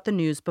found out the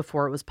news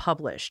before it was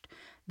published.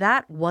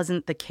 That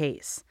wasn't the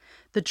case.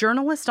 The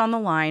journalist on the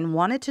line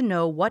wanted to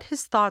know what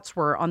his thoughts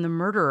were on the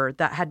murderer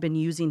that had been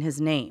using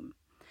his name.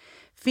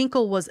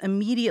 Finkel was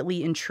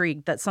immediately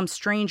intrigued that some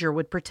stranger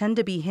would pretend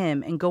to be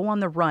him and go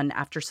on the run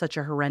after such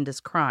a horrendous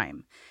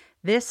crime.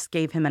 This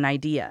gave him an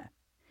idea.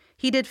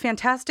 He did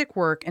fantastic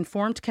work and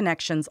formed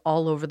connections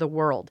all over the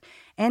world,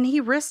 and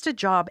he risked a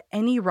job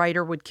any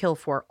writer would kill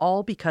for,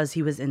 all because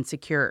he was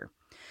insecure.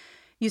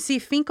 You see,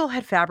 Finkel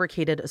had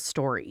fabricated a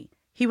story.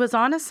 He was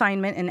on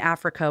assignment in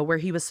Africa where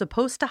he was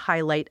supposed to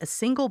highlight a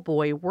single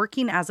boy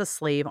working as a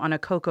slave on a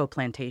cocoa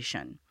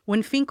plantation.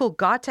 When Finkel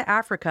got to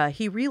Africa,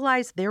 he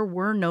realized there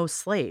were no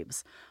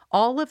slaves.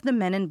 All of the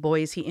men and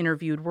boys he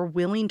interviewed were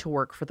willing to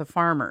work for the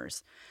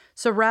farmers.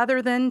 So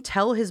rather than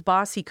tell his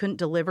boss he couldn't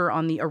deliver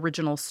on the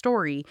original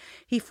story,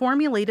 he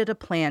formulated a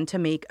plan to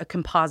make a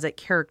composite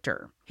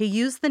character. He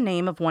used the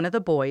name of one of the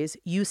boys,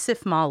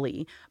 Yusuf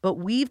Mali, but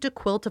weaved a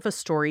quilt of a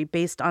story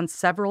based on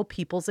several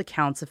people's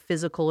accounts of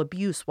physical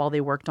abuse while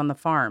they worked on the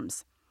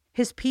farms.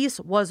 His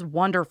piece was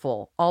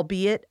wonderful,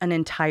 albeit an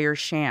entire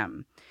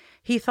sham.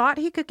 He thought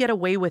he could get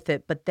away with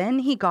it, but then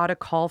he got a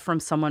call from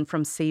someone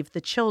from Save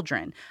the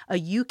Children, a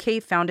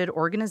UK-founded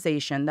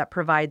organization that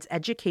provides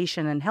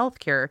education and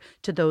healthcare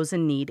to those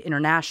in need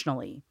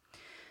internationally.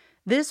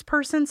 This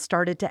person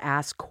started to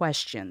ask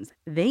questions.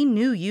 They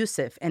knew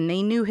Yusuf, and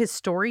they knew his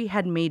story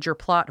had major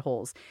plot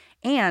holes,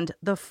 and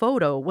the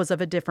photo was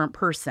of a different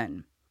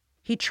person.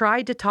 He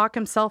tried to talk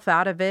himself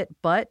out of it,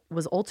 but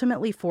was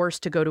ultimately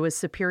forced to go to his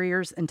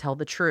superiors and tell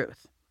the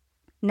truth.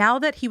 Now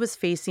that he was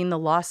facing the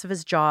loss of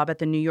his job at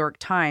the New York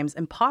Times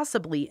and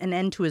possibly an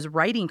end to his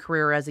writing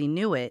career as he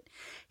knew it,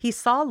 he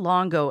saw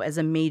Longo as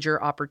a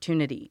major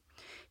opportunity.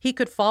 He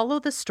could follow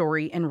the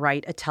story and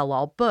write a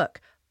tell-all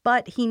book,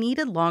 but he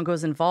needed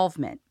Longo's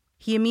involvement.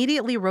 He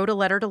immediately wrote a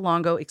letter to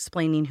Longo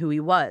explaining who he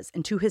was,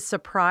 and to his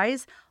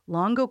surprise,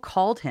 Longo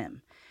called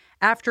him.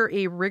 After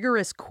a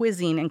rigorous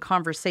quizzing and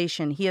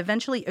conversation, he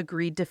eventually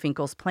agreed to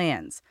Finkel's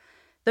plans.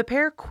 The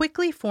pair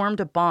quickly formed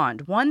a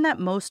bond, one that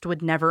most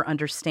would never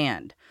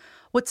understand.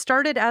 What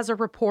started as a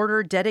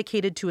reporter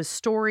dedicated to a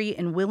story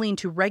and willing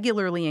to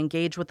regularly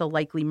engage with a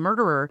likely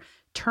murderer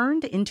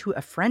turned into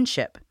a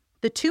friendship.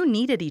 The two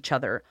needed each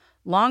other.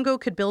 Longo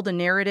could build a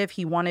narrative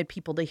he wanted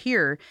people to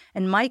hear,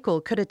 and Michael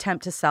could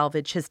attempt to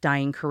salvage his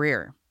dying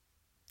career.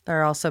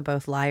 They're also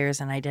both liars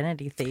and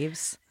identity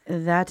thieves.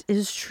 That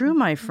is true,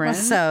 my friend.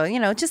 So,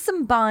 just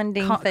some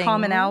bonding things.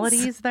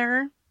 Commonalities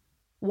there.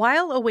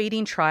 While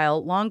awaiting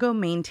trial, Longo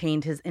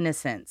maintained his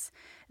innocence.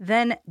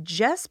 Then,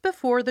 just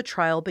before the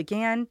trial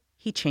began,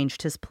 he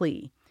changed his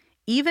plea.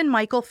 Even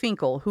Michael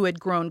Finkel, who had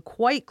grown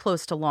quite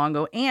close to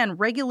Longo and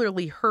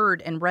regularly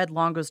heard and read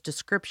Longo's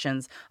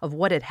descriptions of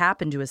what had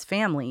happened to his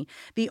family,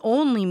 the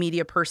only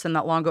media person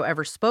that Longo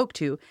ever spoke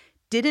to,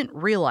 didn't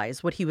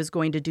realize what he was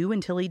going to do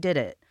until he did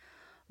it.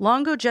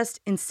 Longo just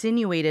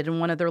insinuated in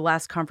one of their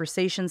last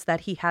conversations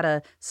that he had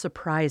a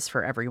surprise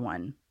for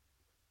everyone.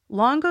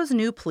 Longo's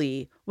new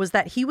plea was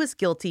that he was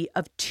guilty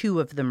of 2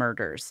 of the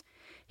murders.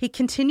 He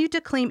continued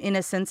to claim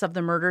innocence of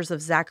the murders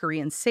of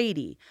Zachary and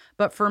Sadie,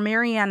 but for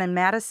Marianne and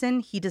Madison,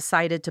 he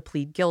decided to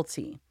plead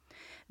guilty.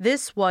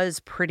 This was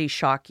pretty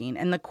shocking,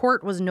 and the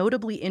court was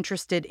notably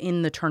interested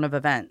in the turn of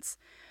events.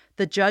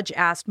 The judge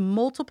asked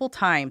multiple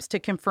times to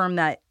confirm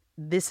that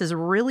this is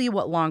really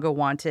what Longo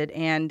wanted,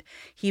 and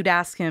he'd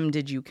ask him,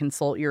 "Did you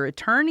consult your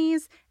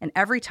attorneys?" And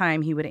every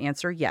time he would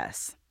answer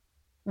yes.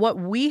 What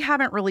we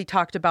haven't really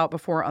talked about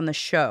before on the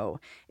show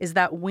is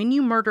that when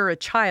you murder a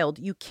child,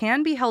 you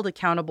can be held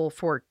accountable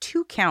for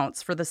 2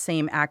 counts for the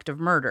same act of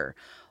murder.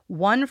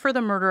 One for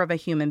the murder of a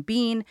human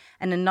being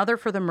and another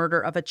for the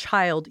murder of a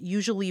child,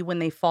 usually when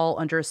they fall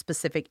under a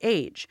specific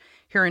age.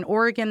 Here in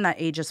Oregon, that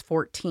age is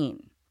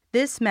 14.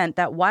 This meant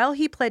that while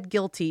he pled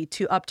guilty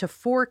to up to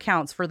 4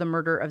 counts for the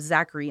murder of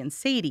Zachary and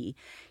Sadie,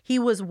 he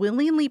was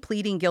willingly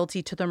pleading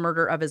guilty to the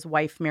murder of his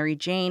wife, Mary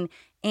Jane,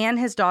 and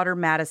his daughter,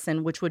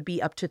 Madison, which would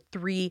be up to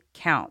 3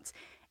 counts.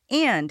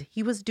 And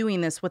he was doing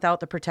this without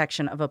the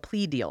protection of a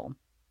plea deal.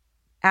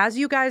 As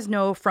you guys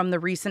know from the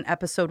recent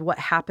episode, What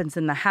Happens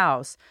in the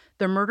House,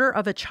 the murder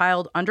of a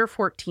child under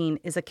 14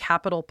 is a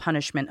capital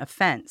punishment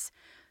offense.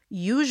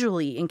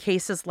 Usually, in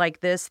cases like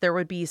this, there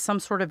would be some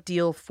sort of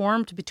deal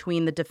formed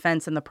between the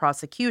defense and the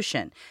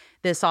prosecution.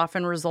 This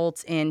often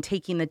results in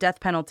taking the death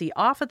penalty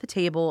off of the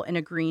table and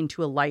agreeing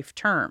to a life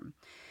term.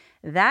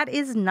 That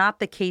is not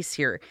the case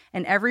here,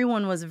 and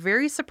everyone was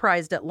very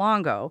surprised at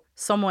Longo,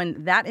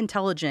 someone that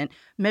intelligent,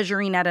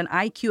 measuring at an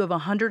IQ of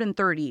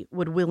 130,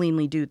 would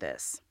willingly do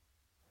this.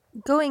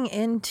 Going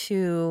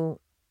into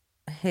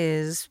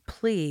his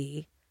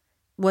plea,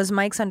 was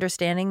Mike's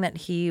understanding that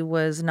he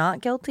was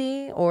not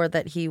guilty or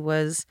that he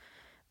was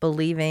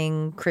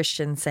believing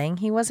Christian saying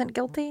he wasn't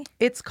guilty?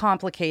 It's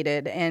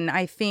complicated, and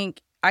I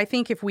think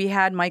if we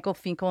had Michael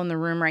Finkel in the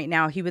room right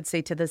now, he would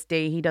say to this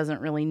day he doesn't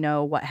really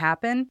know what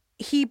happened.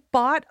 He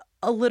bought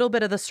a little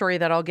bit of the story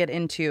that I'll get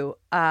into.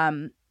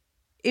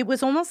 It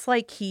was almost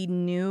like he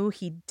knew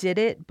he did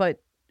it, but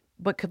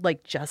could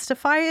like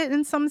justify it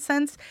in some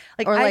sense.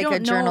 Or like a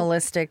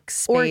journalistic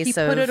space. Or he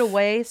put it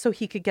away so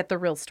he could get the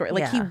real story.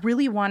 Like he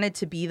really wanted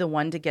to be the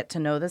one to get to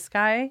know this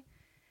guy.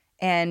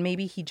 And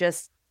maybe he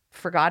just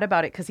forgot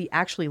about it because he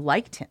actually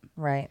liked him.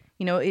 Right.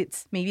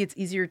 It's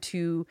easier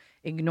to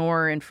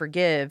ignore and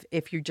forgive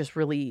if you just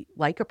really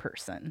like a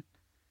person.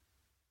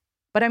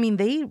 But I mean,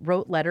 they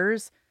wrote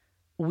letters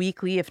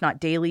weekly, if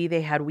not daily.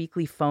 They had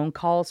weekly phone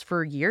calls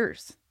for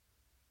years.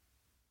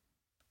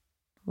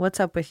 What's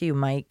up with you,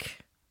 Mike?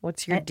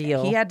 What's your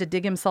deal? He had to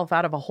dig himself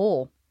out of a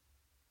hole.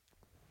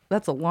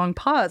 That's a long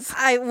pause.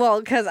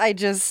 Because I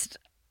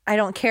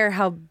don't care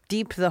how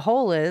deep the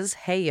hole is.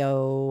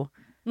 Hey-yo.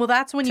 Well,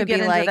 that's when you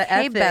get into the ethics.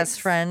 Hey, best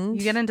friend.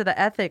 You get into the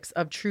ethics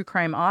of true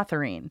crime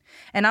authoring.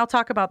 And I'll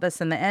talk about this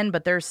in the end,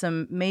 but there's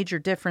some major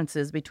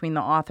differences between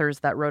the authors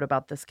that wrote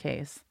about this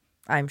case.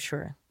 I'm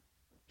sure.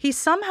 He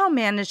somehow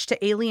managed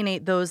to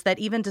alienate those that,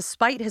 even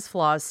despite his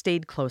flaws,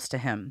 stayed close to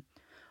him.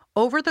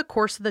 Over the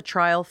course of the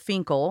trial,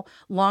 Finkel,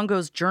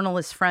 Longo's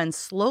journalist friend,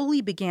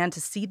 slowly began to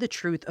see the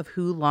truth of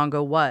who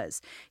Longo was.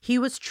 He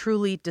was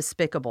truly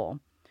despicable.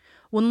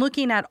 When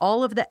looking at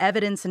all of the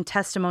evidence and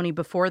testimony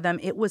before them,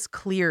 it was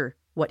clear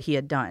what he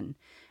had done.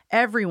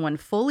 Everyone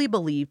fully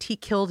believed he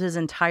killed his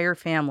entire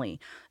family,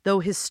 though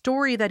his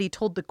story that he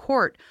told the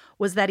court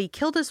was that he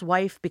killed his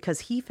wife because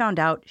he found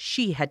out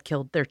she had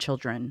killed their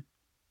children.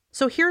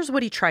 So here's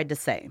what he tried to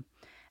say.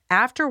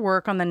 After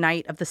work on the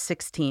night of the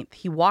 16th,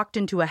 he walked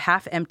into a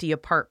half-empty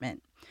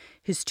apartment.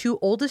 His 2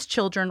 oldest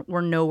children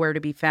were nowhere to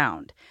be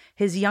found.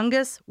 His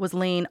youngest was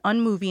laying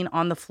unmoving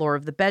on the floor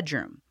of the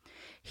bedroom.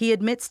 He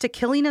admits to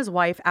killing his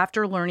wife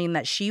after learning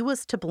that she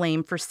was to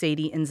blame for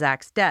Sadie and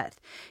Zach's death.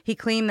 He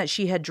claimed that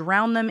she had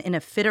drowned them in a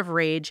fit of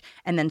rage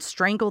and then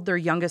strangled their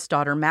youngest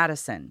daughter,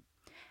 Madison.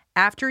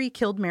 After he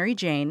killed Mary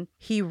Jane,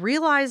 he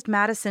realized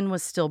Madison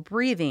was still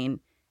breathing,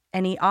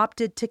 and he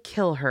opted to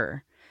kill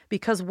her.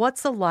 Because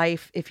what's a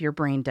life if you're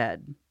brain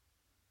dead?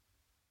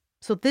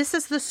 So this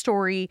is the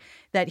story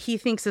that he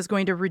thinks is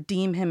going to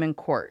redeem him in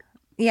court.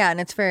 Yeah,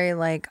 and it's very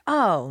like,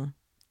 oh,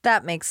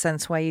 that makes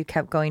sense why you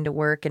kept going to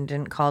work and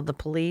didn't call the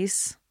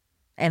police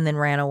and then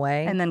ran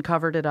away. And then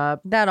covered it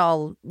up.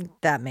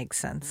 That makes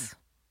sense.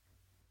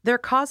 Their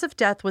cause of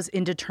death was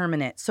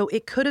indeterminate, so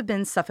it could have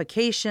been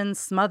suffocation,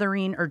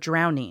 smothering, or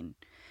drowning.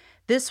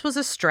 This was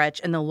a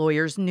stretch, and the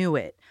lawyers knew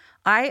it.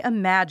 I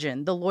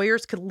imagine the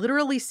lawyers could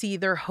literally see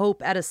their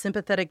hope at a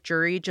sympathetic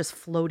jury just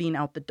floating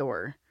out the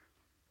door.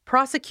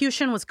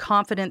 Prosecution was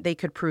confident they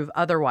could prove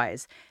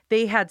otherwise.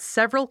 They had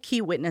several key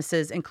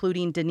witnesses,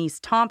 including Denise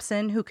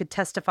Thompson, who could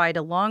testify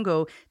to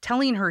Longo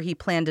telling her he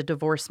planned to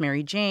divorce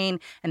Mary Jane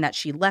and that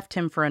she left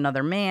him for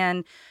another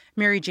man.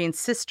 Mary Jane's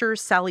sister,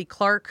 Sally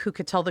Clark, who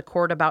could tell the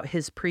court about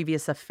his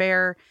previous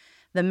affair.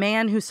 The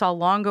man who saw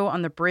Longo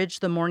on the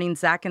bridge the morning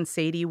Zach and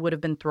Sadie would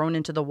have been thrown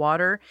into the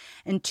water.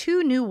 And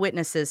 2 new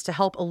witnesses to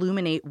help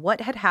illuminate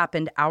what had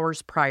happened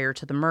hours prior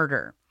to the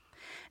murder.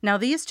 Now,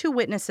 these 2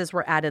 witnesses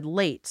were added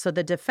late, so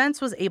the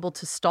defense was able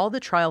to stall the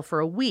trial for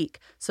a week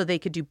so they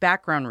could do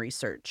background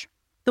research.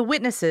 The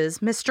witnesses,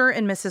 Mr.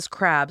 and Mrs.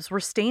 Krabs, were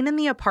staying in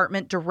the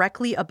apartment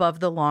directly above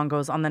the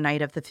Longos on the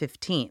night of the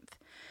 15th.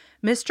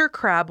 Mr.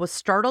 Crabb was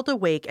startled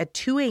awake at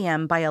 2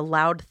 a.m. by a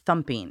loud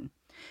thumping.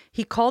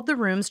 He called the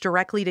rooms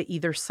directly to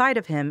either side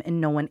of him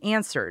and no one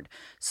answered,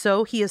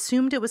 so he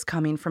assumed it was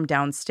coming from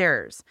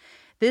downstairs.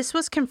 This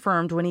was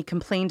confirmed when he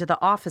complained to the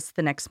office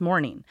the next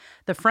morning.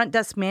 The front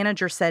desk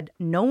manager said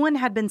no one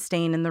had been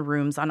staying in the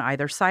rooms on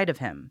either side of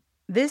him.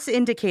 This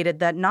indicated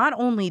that not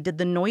only did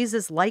the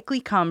noises likely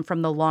come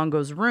from the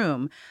Longos'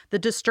 room, the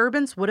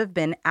disturbance would have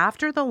been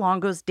after the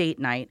Longos' date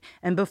night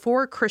and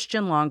before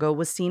Christian Longo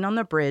was seen on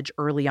the bridge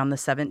early on the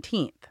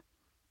 17th.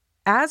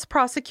 As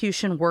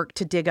prosecution worked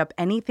to dig up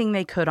anything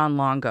they could on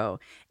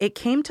Longo, it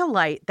came to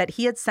light that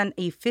he had sent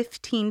a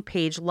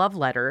 15-page love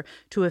letter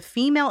to a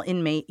female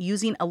inmate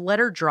using a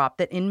letter drop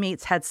that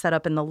inmates had set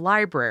up in the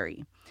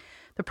library.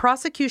 The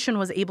prosecution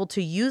was able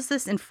to use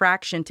this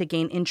infraction to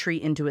gain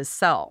entry into his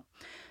cell.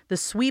 The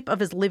sweep of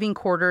his living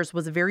quarters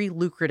was very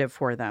lucrative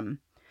for them.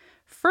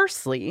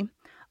 Firstly,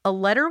 a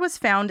letter was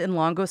found in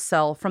Longo's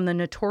cell from the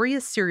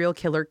notorious serial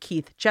killer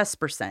Keith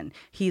Jesperson.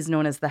 He's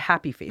known as the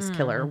Happy Face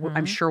Killer.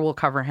 I'm sure we'll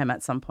cover him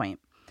at some point.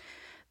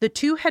 The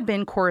 2 had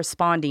been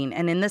corresponding,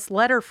 and in this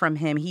letter from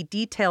him, he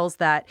details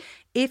that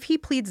if he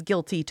pleads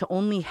guilty to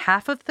only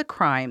half of the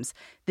crimes,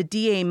 the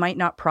DA might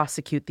not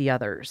prosecute the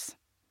others.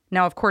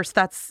 Now, of course,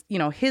 that's,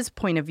 his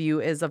point of view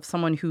is of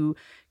someone who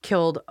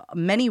killed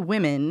many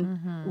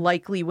women,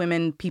 likely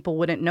women people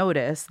wouldn't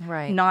notice,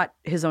 not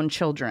his own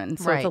children.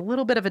 So it's a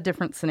little bit of a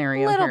different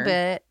scenario here. A little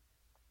bit.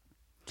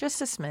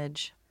 Just a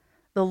smidge.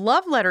 The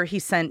love letter he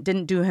sent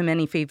didn't do him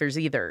any favors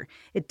either.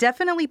 It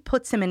definitely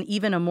puts him in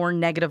even a more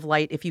negative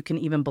light, if you can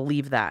even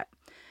believe that.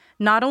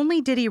 Not only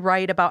did he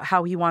write about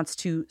how he wants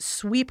to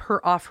sweep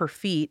her off her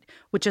feet,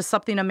 which is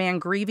something a man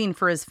grieving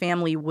for his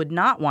family would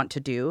not want to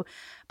do,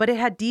 but it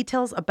had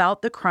details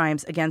about the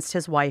crimes against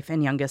his wife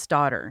and youngest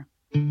daughter.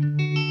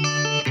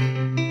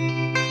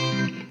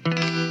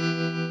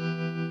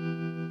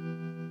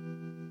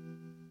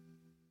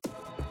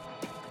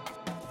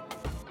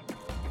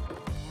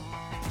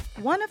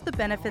 One of the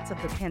benefits of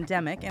the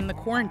pandemic and the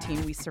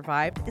quarantine we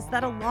survived is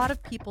that a lot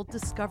of people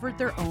discovered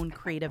their own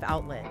creative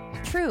outlet.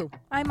 True.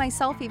 I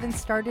myself even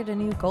started a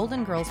new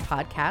Golden Girls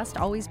podcast,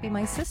 Always Be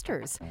My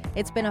Sisters.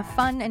 It's been a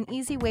fun and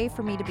easy way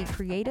for me to be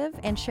creative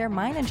and share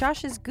mine and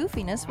Josh's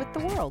goofiness with the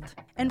world.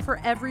 And for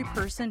every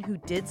person who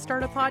did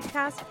start a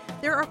podcast,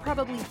 there are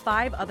probably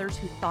 5 others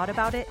who thought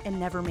about it and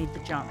never made the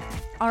jump.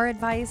 Our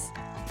advice: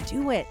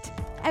 do it.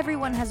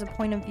 Everyone has a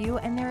point of view,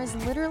 and there is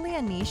literally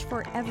a niche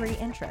for every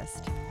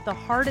interest. The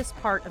hardest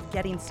part of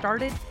getting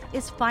started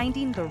is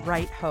finding the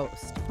right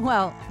host.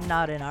 Well,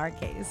 not in our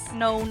case.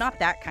 No, not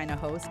that kind of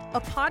host. A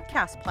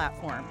podcast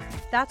platform.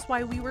 That's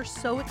why we were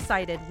so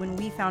excited when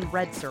we found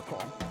Red Circle.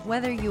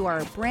 Whether you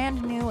are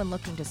brand new and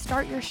looking to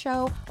start your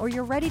show, or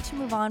you're ready to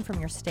move on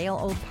from your stale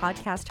old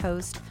podcast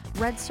host,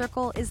 Red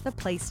Circle is the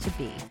place to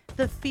be.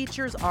 The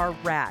features are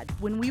rad.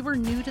 When we were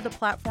new to the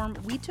platform,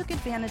 we took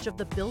advantage of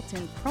the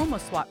built-in promo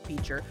swap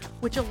feature,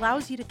 which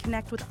allows you to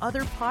connect with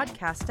other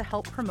podcasts to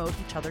help promote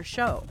each other's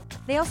show.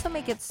 They also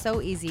make it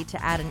so easy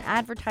to add an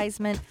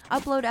advertisement,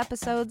 upload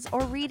episodes,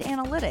 or read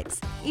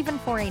analytics, even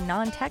for a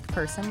non-tech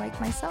person like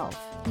myself.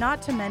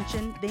 Not to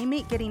mention, they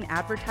make getting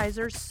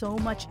advertisers so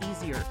much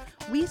easier.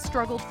 We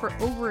struggled for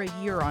over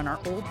a year on our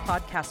old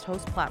podcast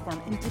host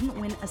platform and didn't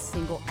win a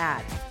single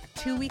ad.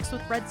 2 weeks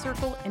with Red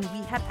Circle and we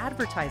had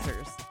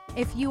advertisers.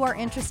 If you are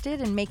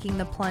interested in making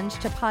the plunge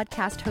to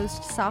podcast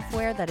host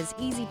software that is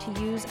easy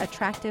to use,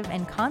 attractive,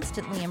 and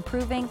constantly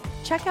improving,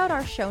 check out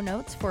our show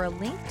notes for a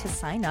link to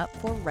sign up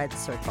for Red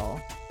Circle.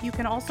 You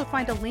can also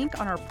find a link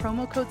on our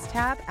promo codes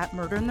tab at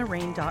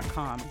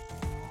murderintherain.com.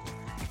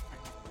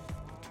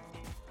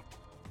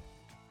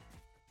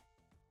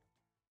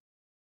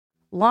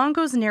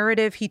 Longo's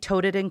narrative he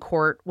toted in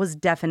court was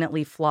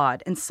definitely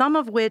flawed, and some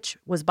of which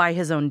was by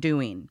his own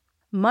doing.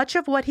 Much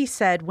of what he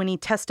said when he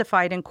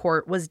testified in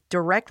court was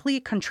directly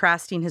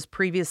contrasting his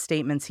previous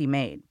statements he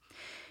made.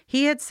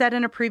 He had said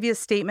in a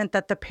previous statement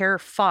that the pair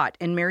fought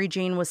and Mary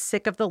Jane was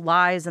sick of the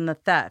lies and the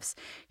thefts.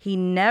 He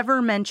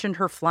never mentioned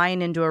her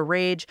flying into a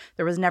rage.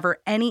 There was never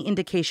any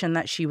indication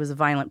that she was a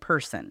violent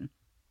person.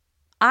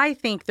 I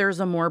think there's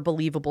a more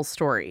believable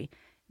story.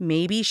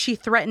 Maybe she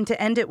threatened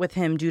to end it with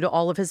him due to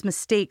all of his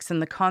mistakes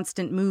and the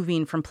constant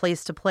moving from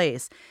place to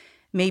place.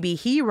 Maybe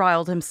he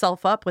riled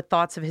himself up with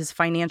thoughts of his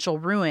financial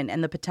ruin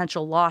and the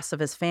potential loss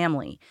of his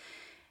family.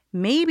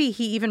 Maybe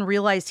he even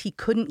realized he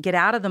couldn't get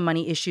out of the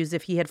money issues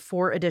if he had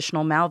 4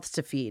 additional mouths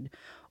to feed.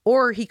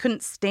 Or he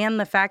couldn't stand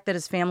the fact that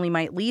his family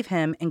might leave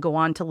him and go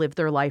on to live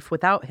their life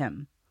without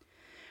him.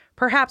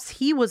 Perhaps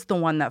he was the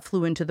one that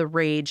flew into the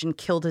rage and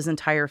killed his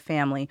entire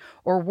family.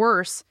 Or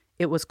worse,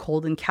 it was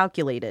cold and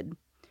calculated.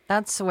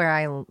 That's where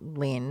I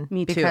lean.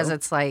 Me too. Because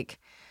it's like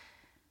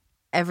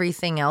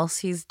everything else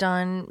he's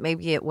done,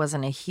 maybe it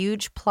wasn't a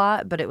huge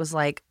plot, but it was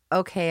like,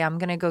 okay, I'm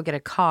going to go get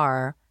a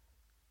car.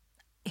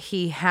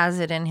 He has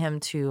it in him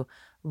to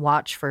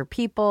watch for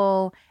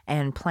people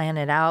and plan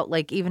it out.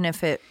 Like, even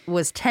if it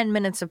was 10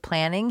 minutes of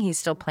planning, he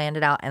still planned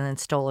it out and then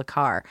stole a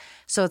car.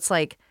 So it's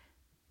like,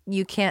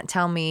 you can't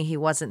tell me he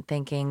wasn't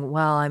thinking,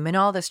 well, I'm in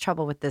all this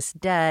trouble with this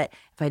debt.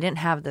 If I didn't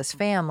have this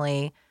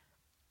family,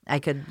 I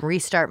could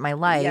restart my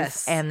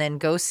life and then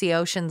go see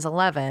Ocean's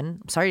 11.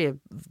 I'm sorry to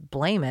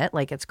blame it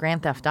like it's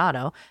Grand Theft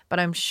Auto, but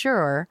I'm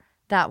sure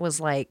that was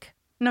like,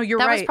 no, you're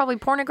right. That was probably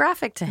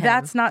pornographic to him.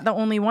 That's not the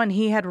only one.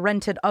 He had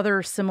rented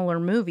other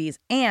similar movies.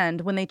 And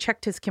when they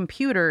checked his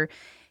computer,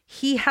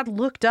 he had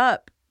looked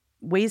up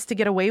ways to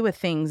get away with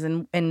things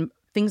and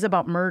things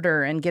about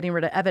murder and getting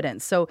rid of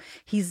evidence. So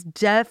he's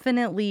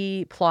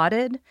definitely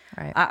plotted.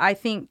 Right. I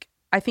think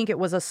it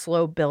was a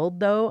slow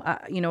build, though.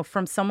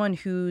 From someone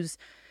who's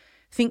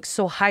thinks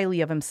so highly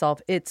of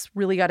himself, it's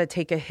really got to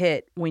take a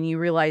hit when you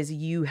realize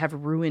you have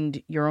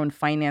ruined your own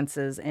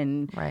finances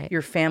and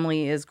your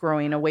family is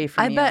growing away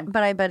from you.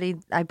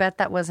 I bet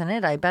that wasn't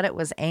it. I bet it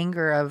was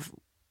anger of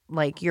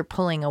like, you're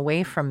pulling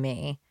away from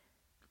me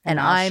and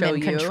I'm in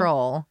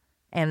control.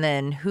 And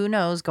then who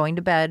knows, going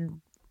to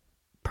bed,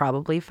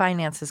 probably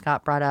finances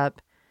got brought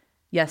up.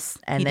 Yes,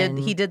 and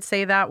he did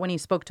say that when he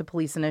spoke to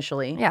police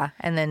initially. Yeah,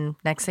 and then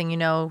next thing you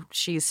know,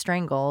 she's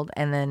strangled.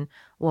 And then,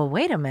 well,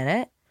 wait a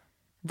minute.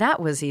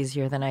 That was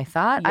easier than I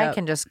thought. Yep. I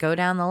can just go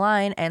down the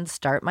line and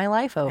start my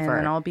life over.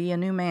 And I'll be a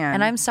new man.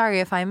 And I'm sorry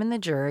if I'm in the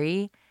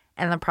jury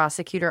and the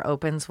prosecutor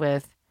opens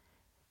with,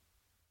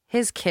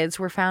 his kids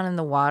were found in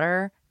the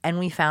water and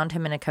we found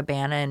him in a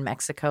cabana in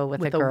Mexico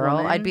with a girl.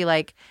 I'd be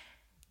like,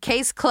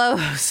 case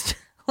closed.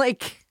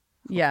 Like,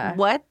 yeah.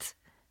 What?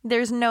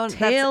 There's no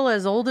tale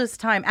as old as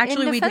time.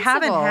 Actually, we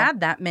haven't had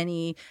that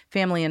many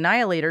family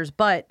annihilators,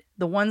 but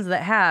the ones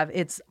that have,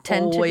 it's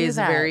always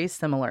very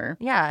similar.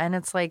 Yeah, and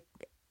it's like,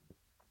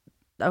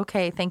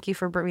 okay, thank you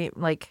for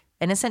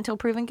innocent till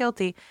proven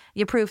guilty.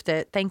 You proved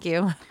it. Thank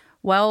you.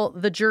 Well,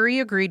 the jury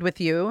agreed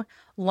with you.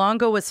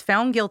 Longo was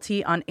found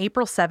guilty on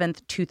April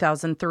 7th,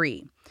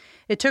 2003.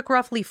 It took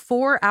roughly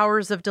 4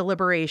 hours of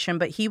deliberation,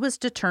 but he was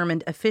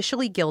determined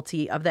officially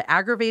guilty of the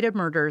aggravated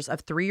murders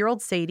of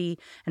 3-year-old Sadie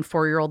and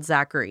 4-year-old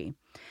Zachary.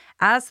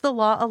 As the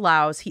law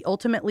allows, he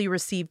ultimately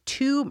received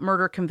 2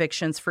 murder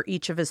convictions for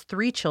each of his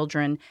 3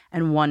 children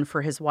and 1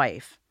 for his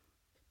wife.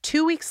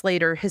 2 weeks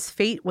later, his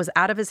fate was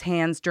out of his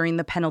hands during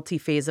the penalty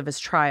phase of his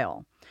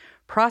trial.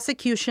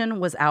 Prosecution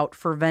was out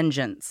for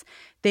vengeance.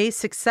 They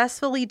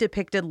successfully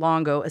depicted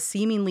Longo, a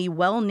seemingly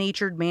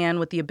well-natured man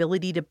with the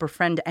ability to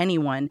befriend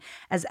anyone,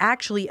 as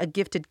actually a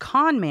gifted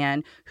con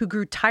man who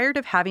grew tired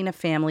of having a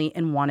family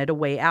and wanted a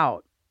way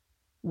out.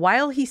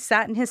 While he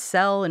sat in his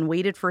cell and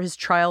waited for his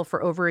trial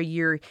for over a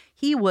year,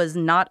 he was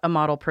not a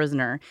model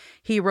prisoner.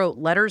 He wrote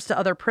letters to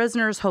other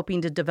prisoners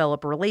hoping to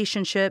develop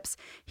relationships.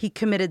 He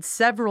committed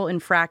several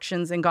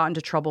infractions and got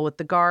into trouble with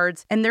the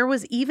guards. And there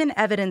was even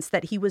evidence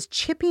that he was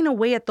chipping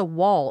away at the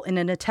wall in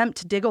an attempt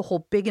to dig a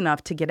hole big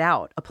enough to get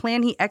out, a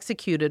plan he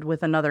executed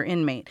with another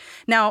inmate.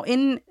 Now,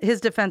 in his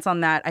defense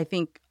on that, I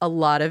think a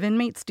lot of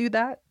inmates do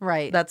that.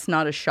 Right. That's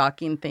not a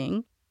shocking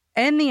thing.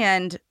 In the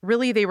end,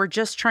 really, they were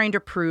just trying to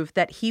prove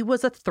that he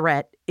was a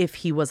threat if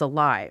he was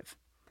alive.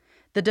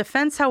 The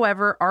defense,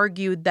 however,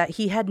 argued that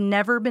he had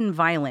never been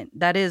violent,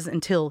 that is,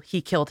 until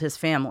he killed his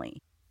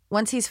family.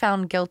 Once he's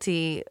found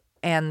guilty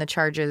and the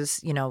charges,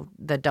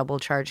 the double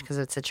charge because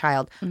it's a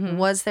child,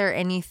 was there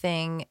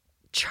anything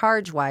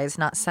charge-wise,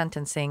 not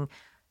sentencing,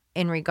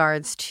 in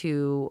regards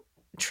to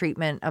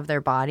treatment of their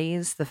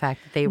bodies, the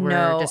fact that they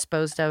were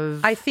disposed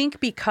of? I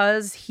think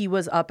because he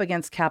was up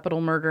against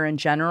capital murder in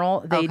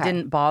general, they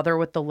didn't bother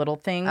with the little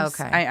things.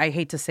 Okay. I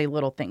hate to say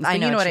little things, but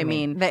you know what I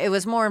mean. But it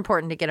was more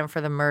important to get him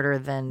for the murder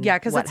than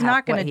because it's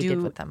not going to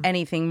do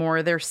anything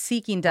more. They're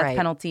seeking death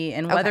penalty,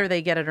 and whether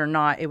they get it or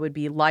not, it would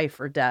be life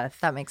or death.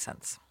 That makes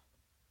sense.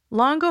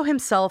 Longo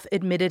himself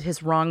admitted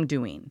his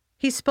wrongdoing.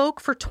 He spoke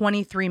for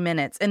 23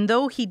 minutes, and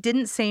though he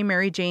didn't say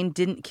Mary Jane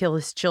didn't kill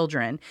his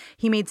children,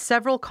 he made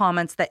several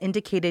comments that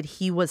indicated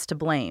he was to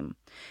blame.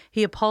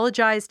 He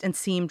apologized and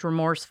seemed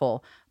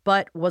remorseful,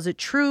 but was it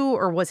true,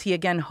 or was he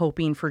again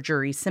hoping for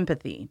jury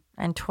sympathy?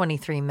 And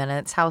 23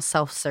 minutes, how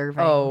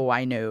self-serving. Oh,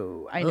 I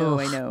know.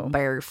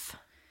 Barf.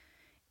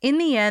 In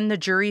the end, the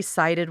jury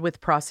sided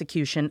with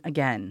prosecution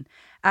again.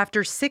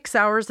 After 6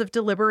 hours of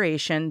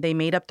deliberation, they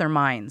made up their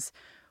minds.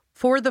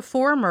 For the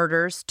 4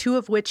 murders, 2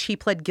 of which he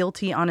pled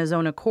guilty on his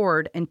own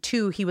accord, and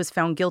 2 he was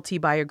found guilty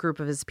by a group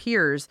of his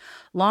peers,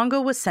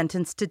 Longo was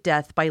sentenced to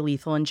death by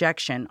lethal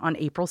injection on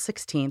April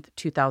 16,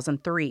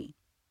 2003.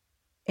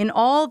 In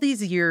all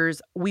these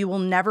years, we will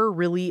never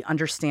really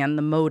understand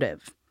the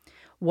motive.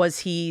 Was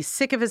he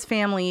sick of his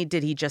family?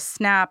 Did he just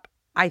snap?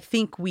 I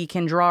think we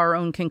can draw our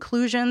own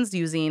conclusions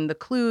using the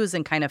clues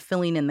and kind of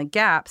filling in the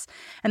gaps.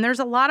 And there's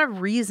a lot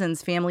of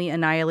reasons family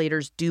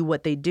annihilators do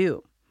what they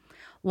do.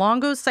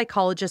 Longo's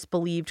psychologist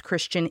believed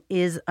Christian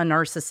is a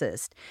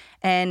narcissist,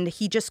 and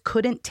he just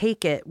couldn't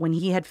take it when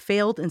he had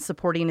failed in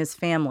supporting his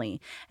family.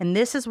 And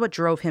this is what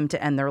drove him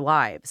to end their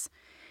lives.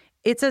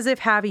 It's as if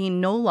having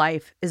no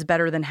life is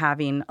better than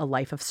having a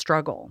life of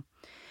struggle.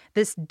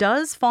 This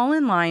does fall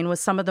in line with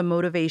some of the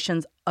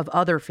motivations of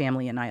other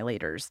family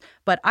annihilators,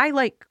 but I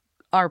like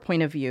our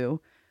point of view,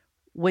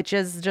 which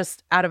is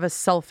just out of a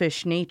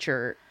selfish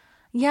nature.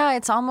 Yeah,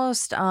 it's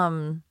almost,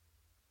 I'm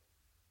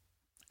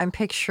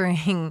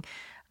picturing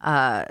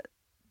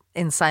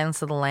in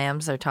Silence of the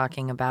Lambs, they're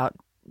talking about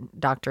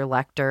Dr.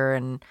 Lecter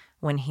and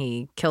when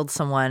he killed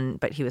someone,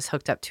 but he was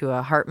hooked up to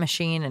a heart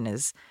machine and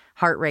his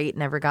heart rate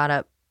never got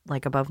up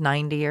like above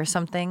 90 or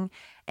something.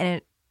 And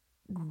it,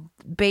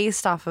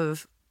 based off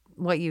of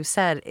what you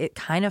said, it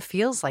kind of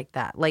feels like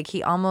that. Like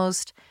he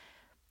almost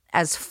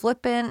as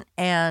flippant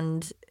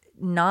and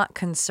not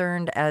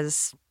concerned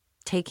as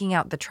taking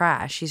out the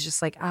trash. He's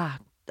just like,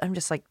 I'm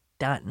just like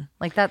done.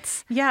 Like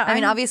that's, yeah. I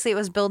mean, obviously it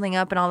was building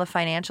up and all the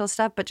financial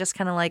stuff, but just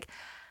kind of like,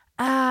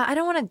 I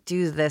don't want to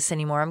do this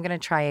anymore. I'm going to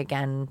try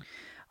again.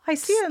 I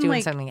see it in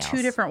like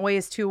 2 different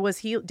ways too.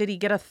 Did he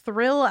get a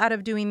thrill out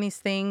of doing these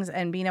things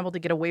and being able to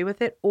get away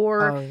with it?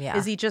 Or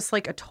is he just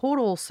like a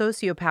total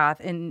sociopath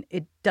and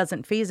it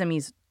doesn't faze him?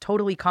 He's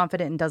totally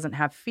confident and doesn't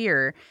have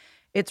fear.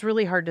 It's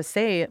really hard to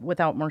say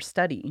without more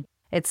study.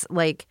 It's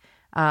like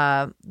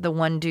the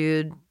one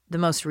dude, the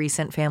most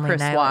recent family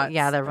Chris Watts.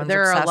 Yeah,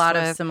 there are a lot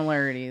of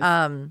similarities.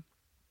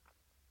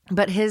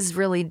 But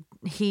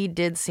he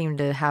did seem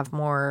to have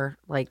more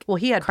like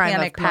he had crime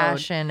panic of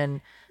passion mode.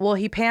 And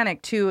he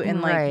panicked too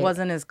and like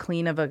wasn't as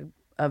clean of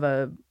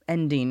a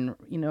ending,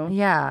 you know.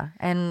 Yeah,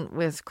 and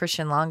with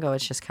Christian Longo,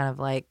 it's just kind of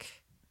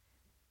like,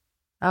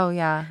 oh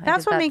yeah,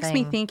 that's what makes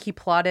me think he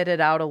plotted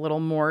it out a little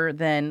more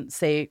than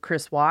say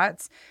Chris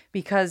Watts,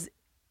 because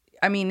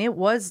I mean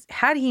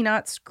had he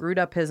not screwed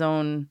up his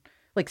own,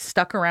 like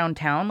stuck around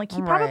town, like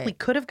he probably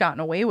could have gotten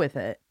away with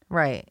it.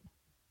 Right.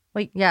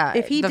 Like, yeah,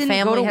 if he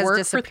didn't go to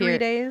work for 3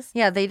 days.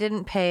 Yeah, they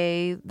didn't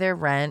pay their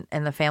rent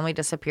and the family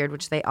disappeared,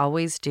 which they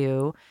always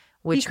do.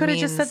 Which he could have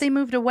just said they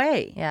moved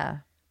away. Yeah.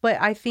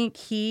 But I think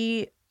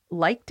he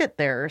liked it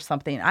there or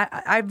something.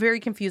 I'm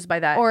very confused by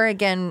that. Or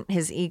again,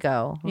 his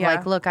ego. Yeah.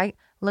 Like,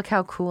 look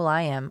how cool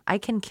I am. I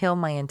can kill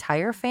my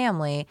entire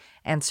family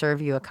and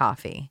serve you a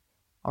coffee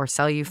or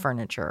sell you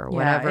furniture or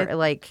whatever.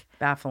 Like,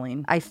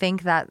 baffling. I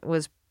think that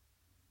was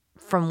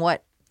from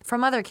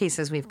other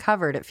cases we've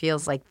covered, it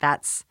feels like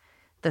that's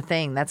the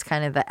thing. That's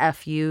kind of the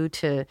FU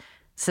to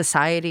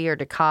society or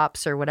to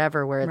cops or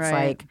whatever, where it's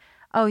like,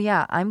 oh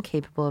yeah, I'm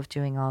capable of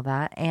doing all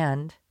that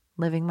and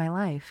living my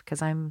life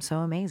because I'm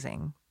so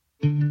amazing.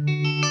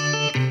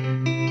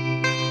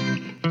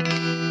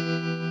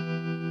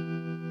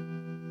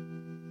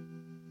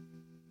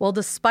 Well,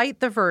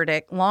 despite the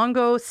verdict,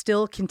 Longo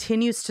still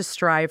continues to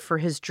strive for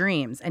his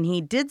dreams, and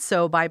he did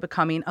so by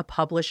becoming a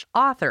published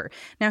author.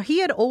 Now, he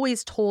had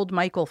always told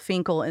Michael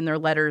Finkel in their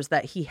letters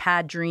that he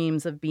had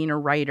dreams of being a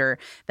writer,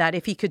 that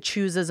if he could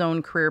choose his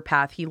own career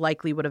path, he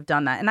likely would have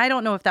done that. And I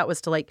don't know if that was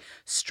to like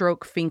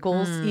stroke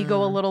Finkel's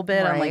ego a little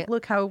bit. I'm like,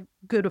 look how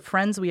good of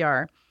friends we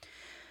are.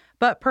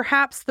 But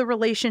perhaps the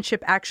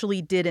relationship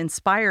actually did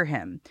inspire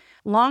him.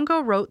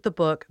 Longo wrote the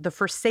book, The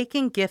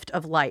Forsaken Gift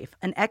of Life,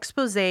 an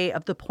expose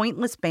of the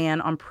pointless ban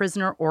on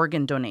prisoner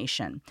organ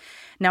donation.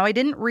 Now, I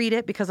didn't read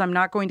it because I'm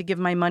not going to give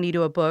my money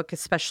to a book,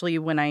 especially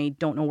when I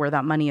don't know where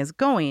that money is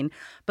going.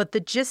 But the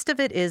gist of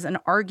it is an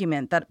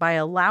argument that by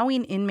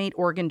allowing inmate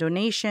organ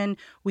donation,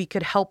 we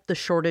could help the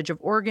shortage of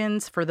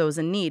organs for those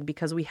in need,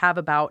 because we have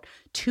about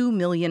 2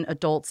 million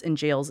adults in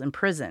jails and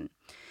prison.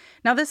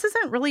 Now, this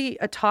isn't really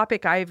a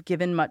topic I've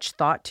given much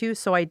thought to,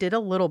 so I did a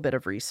little bit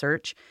of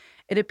research.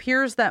 It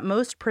appears that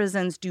most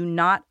prisons do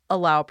not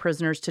allow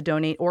prisoners to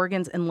donate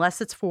organs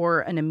unless it's for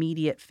an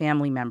immediate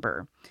family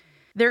member.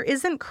 There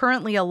isn't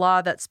currently a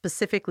law that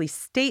specifically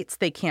states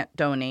they can't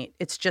donate.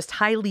 It's just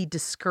highly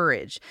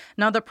discouraged.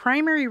 Now, the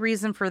primary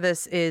reason for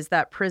this is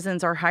that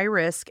prisons are high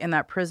risk and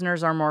that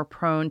prisoners are more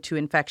prone to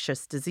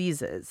infectious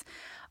diseases.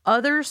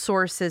 Other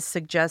sources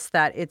suggest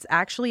that it's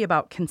actually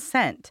about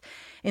consent.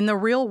 In the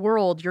real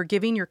world, you're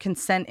giving your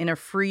consent in a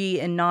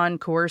free and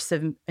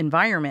non-coercive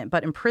environment,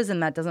 but in prison,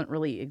 that doesn't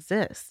really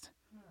exist.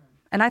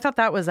 And I thought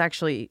that was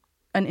actually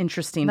an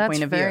interesting point of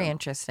view. That's very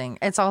interesting.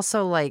 It's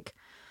also like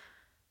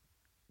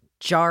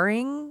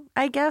jarring,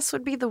 I guess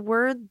would be the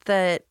word,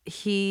 that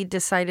he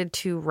decided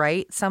to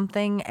write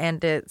something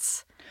and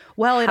it's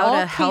it how all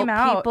to help came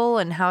out. people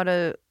and how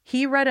to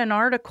He read an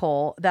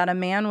article that a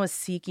man was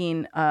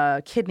seeking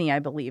a kidney, I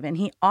believe, and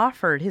he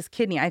offered his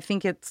kidney. I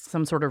think it's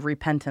some sort of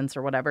repentance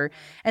or whatever.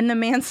 And the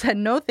man said,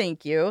 no,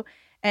 thank you.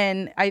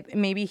 And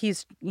maybe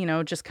he's,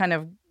 just kind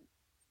of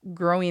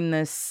growing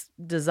this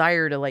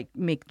desire to like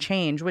make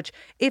change, which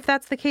if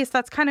that's the case,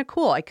 that's kind of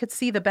cool. I could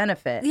see the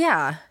benefit.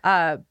 Yeah.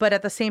 But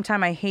at the same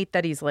time, I hate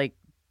that he's like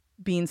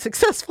being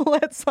successful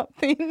at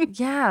something.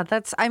 Yeah,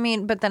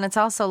 but then it's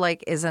also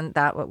like, isn't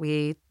that what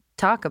we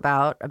talk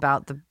about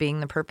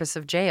being the purpose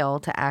of jail,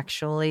 to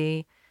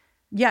actually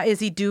is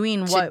he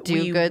doing what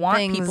we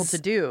want people to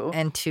do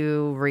and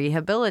to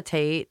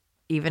rehabilitate,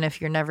 even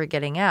if you're never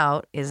getting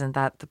out? Isn't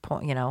that the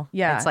point?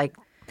 It's like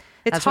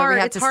it's hard.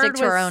 We have to stick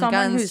to our own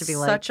guns to be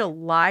like such a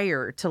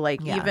liar to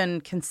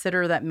even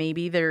consider that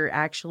maybe they're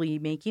actually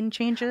making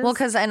changes. Well,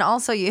 because and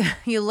also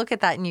you look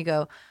at that and you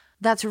go,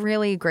 that's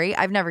really great.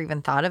 I've never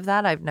even thought of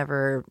that. I've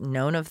never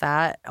known of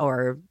that,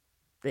 or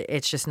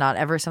it's just not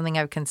ever something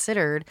I've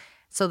considered.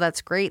 So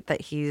that's great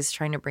that he's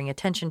trying to bring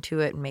attention to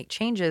it and make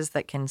changes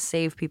that can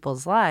save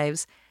people's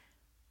lives.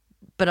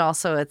 But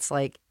also it's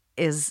like,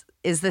 is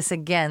this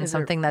again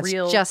something that's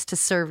just to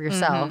serve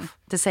yourself,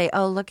 to say,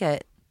 oh, look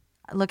at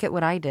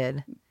what I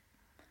did.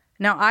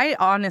 Now, I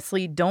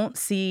honestly don't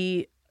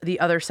see the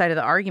other side of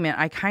the argument.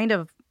 I kind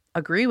of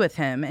agree with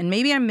him, and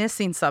maybe I'm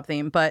missing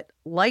something, but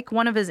like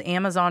one of his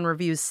Amazon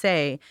reviews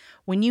say,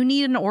 when you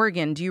need an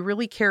organ, do you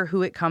really care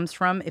who it comes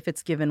from if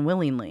it's given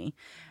willingly?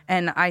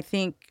 And I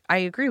think I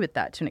agree with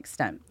that to an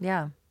extent.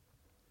 Yeah.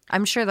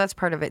 I'm sure that's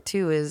part of it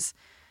too, is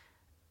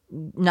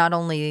not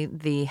only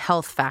the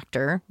health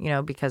factor,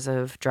 because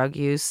of drug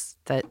use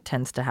that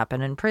tends to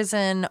happen in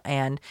prison,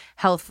 and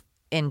health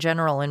in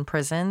general in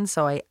prison.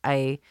 So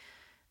I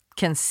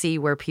can see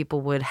where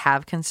people would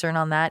have concern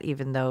on that,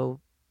 even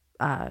though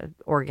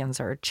organs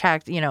are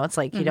checked. It's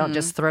like you don't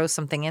just throw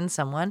something in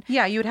someone.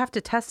 Yeah, you would have to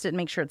test it and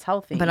make sure it's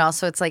healthy. But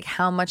also it's like,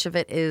 how much of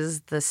it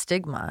is the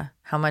stigma?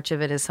 How much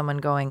of it is someone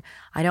going,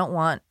 I don't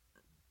want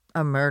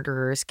a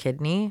murderer's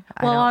kidney?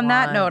 Well, on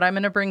that note, I'm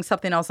going to bring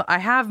something else. I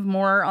have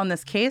more on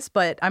this case,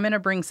 but I'm going to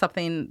bring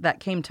something that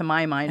came to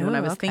my mind when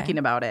I was thinking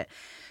about it.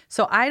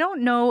 So I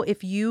don't know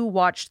if you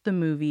watched the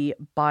movie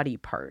Body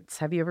Parts.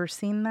 Have you ever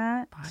seen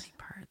that? Body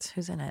Parts.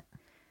 Who's in it?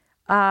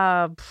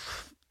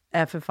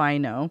 If I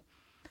know.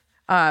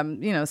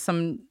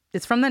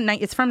 It's from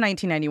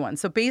 1991.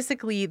 So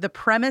basically the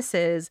premise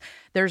is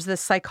there's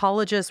this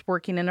psychologist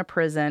working in a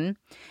prison,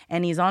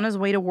 and he's on his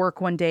way to work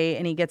one day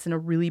and he gets in a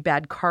really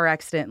bad car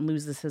accident and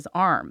loses his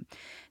arm.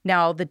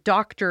 Now, the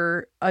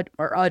doctor,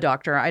 or a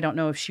doctor, I don't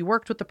know if she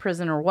worked with the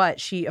prison or what,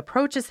 she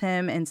approaches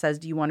him and says,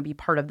 do you want to be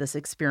part of this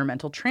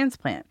experimental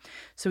transplant?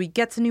 So he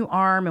gets a new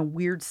arm and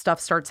weird stuff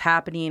starts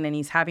happening and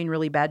he's having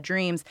really bad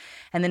dreams.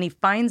 And then he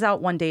finds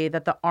out one day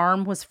that the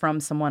arm was from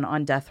someone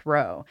on death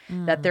row,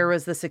 that there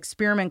was this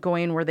experiment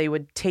going where they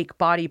would take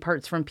body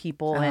parts from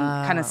people and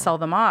kind of sell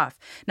them off.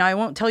 Now, I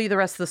won't tell you the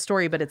rest of the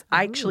story, but it's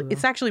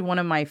actually one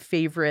of my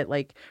favorite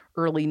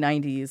early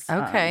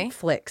 90s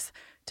flicks.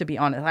 To be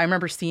honest, I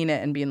remember seeing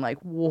it and being like,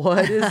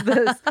 what is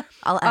this?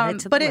 I'll add it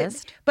to the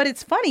list. But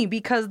it's funny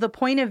because the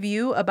point of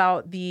view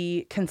about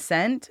the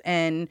consent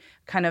and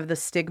kind of the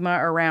stigma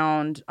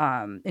around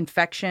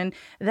infection,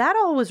 that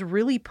all was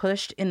really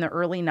pushed in the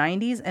early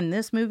 90s. And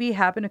this movie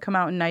happened to come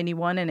out in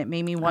 91. And it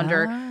made me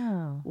wonder,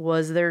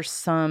 was there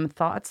some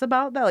thoughts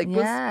about that?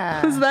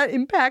 Was that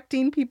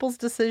impacting people's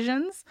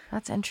decisions?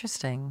 That's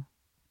interesting.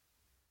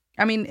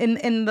 I mean,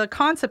 in the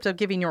concept of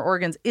giving your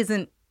organs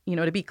isn't,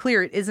 to be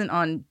clear, it isn't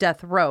on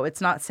death row. It's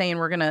not saying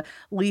we're going to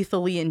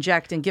lethally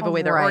inject and give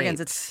away their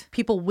organs. It's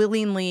people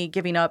willingly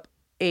giving up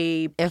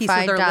a piece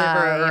of their liver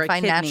or a kidney. If I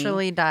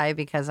naturally die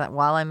because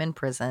while I'm in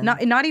prison.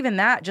 Not even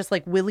that, just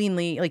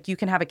willingly, you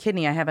can have a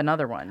kidney, I have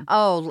another one.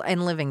 Oh,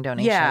 and living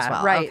donation as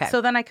well. Right. Okay.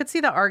 So then I could see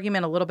the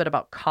argument a little bit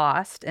about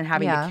cost and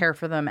having to care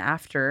for them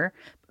after.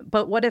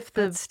 But what if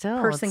the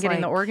person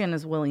getting the organ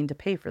is willing to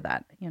pay for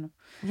that?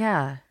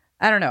 Yeah.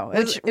 I don't know.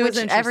 Which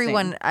interesting.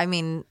 Everyone,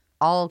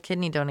 all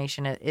kidney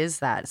donation is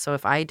that. So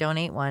if I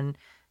donate one,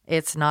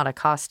 it's not a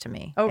cost to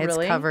me. Oh,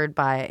 really? It's covered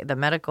by the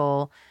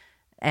medical,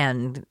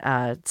 and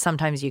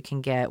sometimes you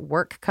can get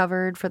work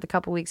covered for the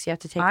couple weeks you have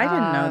to take off. I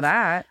didn't know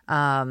that.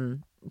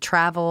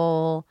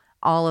 Travel,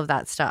 all of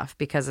that stuff,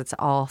 because it's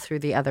all through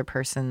the other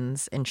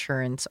person's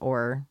insurance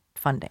or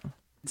funding.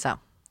 So,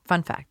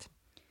 fun fact.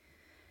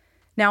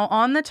 Now,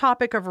 on the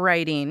topic of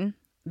writing,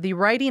 the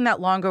writing that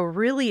Longo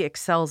really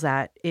excels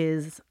at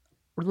is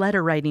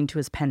letter writing to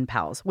his pen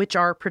pals, which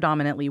are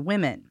predominantly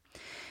women.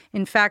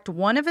 In fact,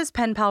 one of his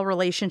pen pal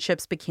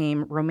relationships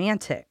became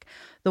romantic.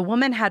 The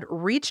woman had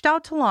reached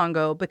out to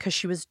Longo because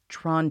she was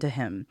drawn to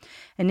him.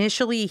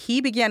 Initially,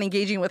 he began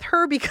engaging with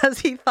her because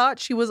he thought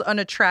she was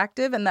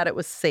unattractive and that it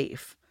was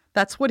safe.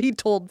 That's what he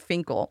told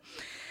Finkel.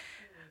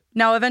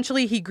 Now,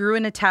 eventually, he grew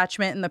an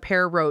attachment, and the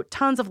pair wrote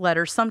tons of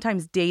letters,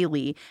 sometimes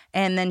daily,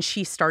 and then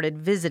she started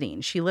visiting.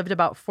 She lived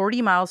about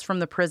 40 miles from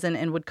the prison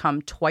and would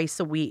come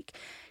twice a week.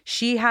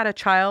 She had a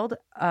child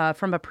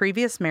from a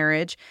previous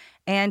marriage,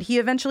 and he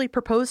eventually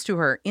proposed to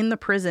her in the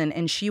prison,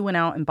 and she went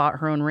out and bought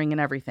her own ring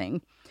and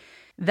everything.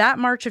 That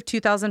March of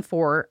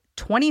 2004,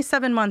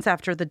 27 months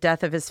after the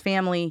death of his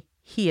family,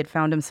 he had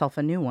found himself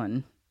a new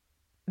one.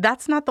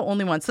 That's not the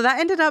only one. So that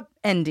ended up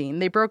ending.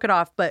 They broke it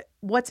off. But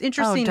what's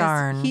interesting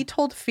is he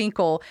told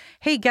Finkel,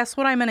 hey, guess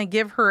what I'm going to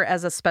give her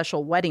as a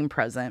special wedding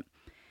present?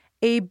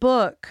 A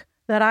book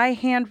that I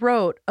hand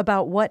wrote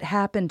about what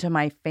happened to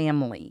my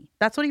family.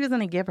 That's what he was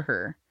going to give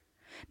her.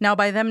 Now,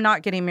 by them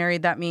not getting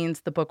married, that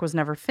means the book was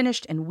never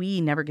finished and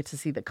we never get to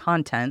see the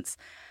contents.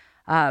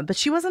 But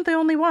she wasn't the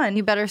only one.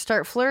 You better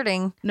start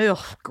flirting. Ugh,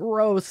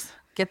 gross.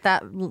 Get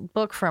that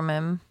book from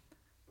him.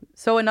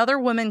 So another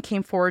woman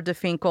came forward to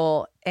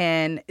Finkel,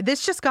 and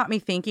this just got me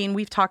thinking.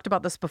 We've talked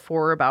about this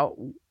before about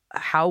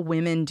how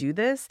women do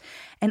this,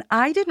 and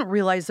I didn't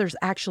realize there's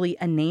actually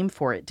a name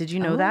for it. Did you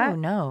know that? Oh,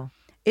 no.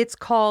 It's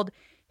called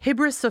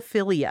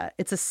hybristophilia.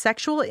 It's a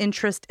sexual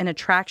interest and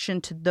attraction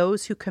to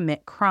those who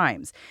commit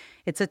crimes.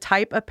 It's a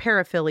type of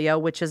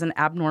paraphilia, which is an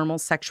abnormal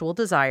sexual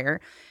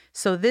desire.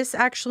 So this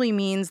actually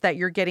means that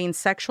you're getting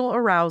sexual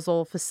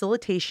arousal,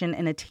 facilitation,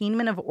 and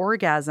attainment of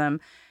orgasm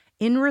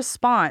in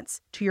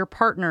response to your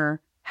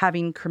partner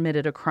having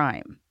committed a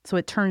crime. So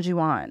it turns you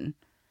on.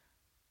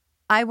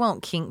 I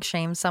won't kink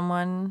shame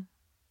someone,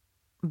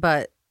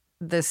 but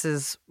this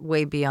is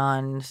way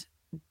beyond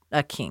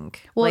a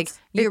kink. Well, like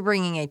you're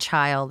bringing a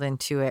child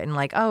into it and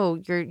like,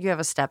 oh, you have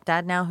a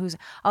stepdad now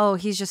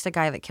he's just a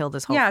guy that killed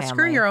his whole family. Yeah,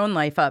 screw your own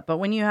life up. But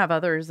when you have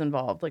others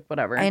involved, like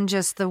whatever. And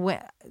just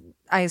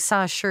I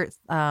saw a shirt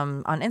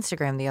on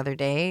Instagram the other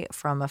day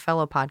from a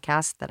fellow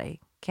podcast that I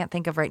can't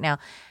think of right now.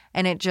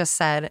 And it just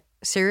said,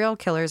 serial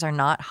killers are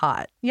not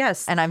hot.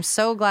 Yes. And I'm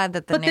so glad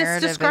that the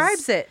narrative this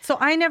describes it. So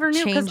I never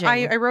knew because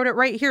I wrote it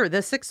right here.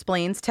 This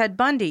explains Ted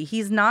Bundy.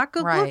 He's not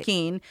good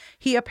looking.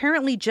 He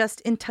apparently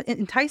just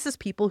entices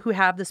people who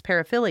have this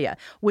paraphilia,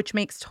 which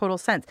makes total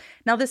sense.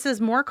 Now, this is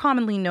more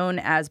commonly known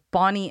as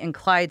Bonnie and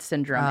Clyde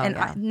syndrome.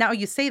 Now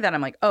you say that,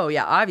 I'm like, oh,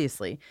 yeah,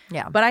 obviously.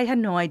 Yeah. But I had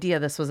no idea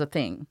this was a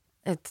thing.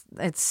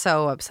 It's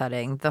so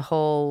upsetting. The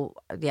whole,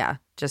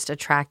 just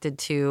attracted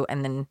to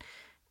and then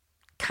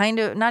kind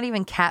of not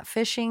even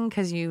catfishing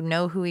because you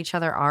know who each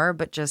other are,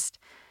 but just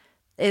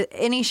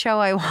any show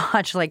I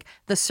watch, like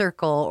The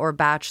Circle or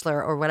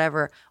Bachelor or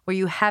whatever, where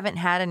you haven't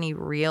had any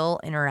real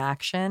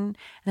interaction. And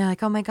they're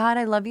like, oh my God,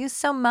 I love you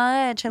so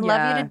much. I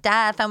love you to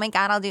death. Oh my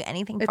God, I'll do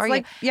anything for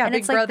you. Yeah, and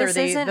Big Brother,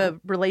 the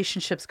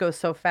relationships go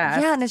so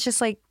fast. Yeah, and it's just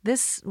like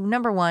this,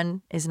 number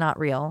one, is not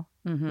real.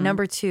 Mm-hmm.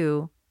 Number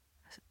two,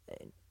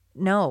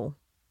 no.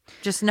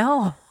 Just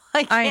no.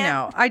 I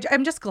know.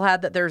 I'm just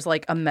glad that there's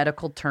like a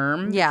medical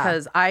term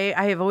because I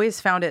have always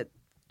found it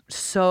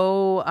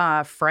so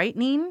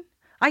frightening.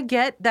 I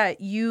get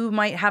that you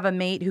might have a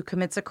mate who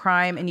commits a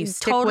crime and you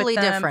stick with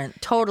them.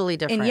 Totally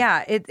different.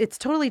 And it's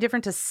totally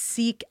different to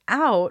seek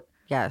out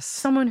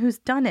someone who's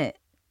done it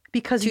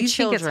because you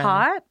think it's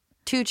hot.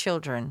 2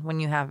 children when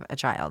you have a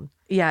child.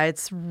 Yeah,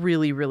 it's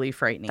really, really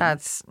frightening.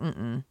 That's,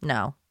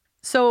 no.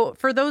 So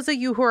for those of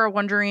you who are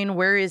wondering,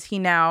 where is he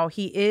now?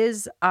 He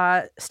is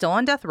still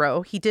on death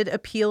row. He did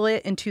appeal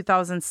it in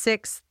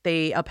 2006.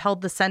 They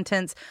upheld the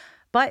sentence.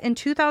 But in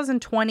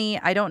 2020,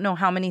 I don't know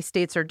how many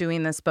states are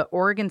doing this, but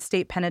Oregon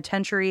State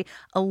Penitentiary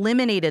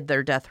eliminated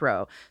their death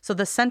row. So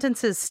the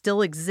sentences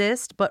still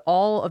exist, but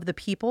all of the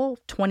people,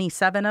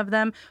 27 of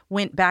them,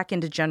 went back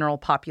into general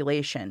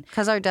population.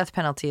 Because our death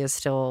penalty is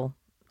still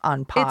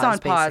on pause. It's on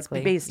pause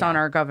based on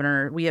our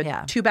governor. We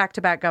had 2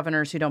 back-to-back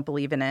governors who don't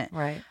believe in it.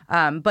 Right.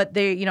 But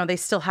they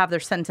still have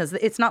their sentences.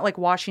 It's not like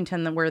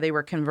Washington where they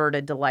were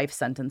converted to life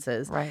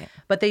sentences. Right.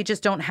 But they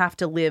just don't have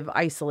to live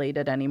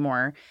isolated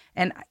anymore.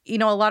 And, a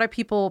lot of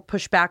people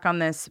push back on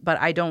this, but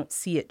I don't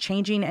see it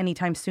changing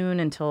anytime soon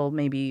until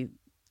maybe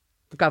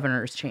the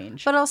governors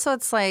change. But also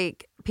it's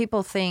like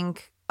people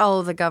think,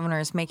 oh, the governor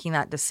is making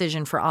that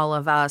decision for all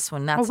of us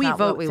when that's not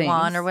what we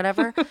want or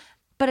whatever.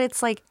 But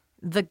it's like,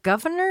 the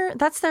governor,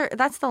 that's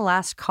the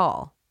last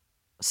call.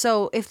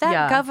 So if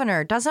that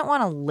governor doesn't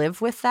want to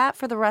live with that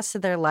for the rest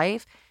of their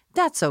life,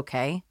 that's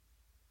okay.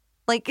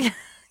 Like,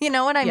 you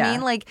know what I mean?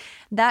 Like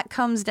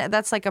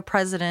that's like a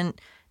president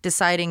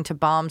deciding to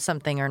bomb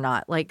something or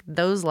not. Like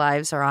those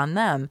lives are on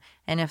them.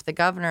 And if the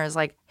governor is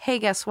like, hey,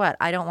 guess what?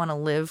 I don't want to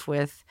live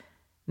with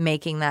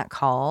making that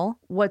call.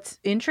 What's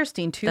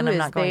interesting too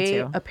is they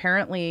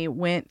apparently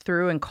went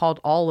through and called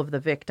all of the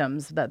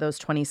victims that those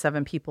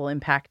 27 people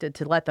impacted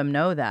to let them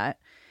know that.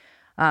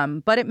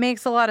 But it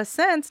makes a lot of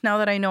sense now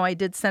that I know I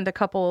did send a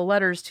couple of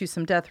letters to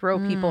some death row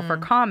people for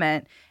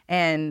comment,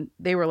 and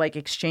they were like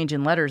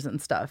exchanging letters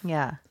and stuff.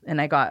 Yeah.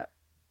 And I got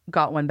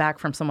one back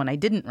from someone I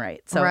didn't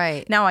write. So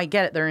now I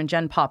get it. They're in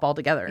Gen Pop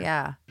altogether.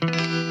 Yeah.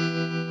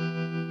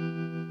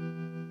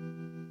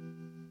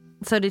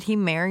 So did he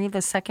marry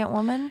the second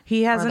woman?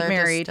 He hasn't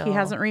married. He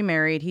hasn't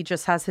remarried. He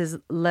just has his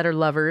letter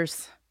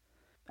lovers.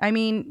 I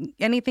mean,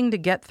 anything to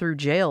get through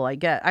jail, I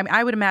get. I mean,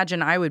 I would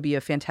imagine I would be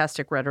a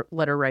fantastic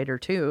letter writer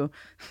too.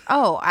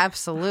 Oh,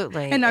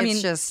 absolutely. And I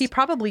mean, he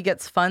probably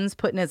gets funds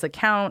put in his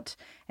account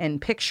and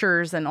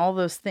pictures and all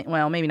those things.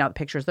 Well, maybe not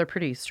pictures. They're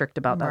pretty strict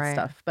about that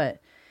stuff. But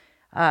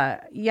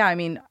I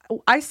mean,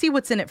 I see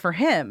what's in it for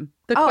him.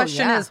 The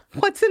question is,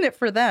 what's in it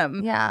for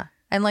them? Yeah.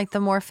 And like the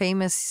more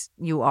famous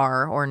you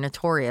are, or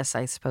notorious,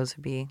 I suppose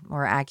would be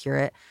more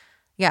accurate.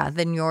 Yeah,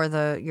 then you're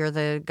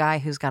the guy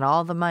who's got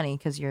all the money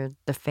because you're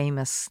the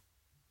famous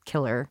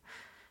killer.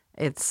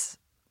 It's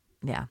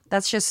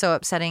that's just so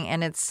upsetting,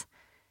 and it's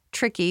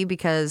tricky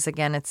because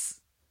again,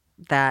 it's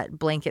that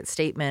blanket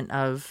statement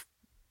of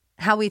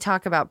how we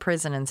talk about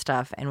prison and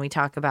stuff, and we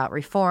talk about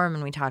reform,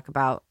 and we talk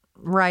about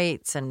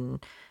rights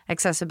and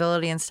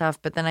accessibility and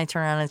stuff, but then I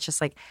turn around and it's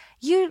just like,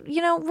 you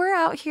know, we're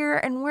out here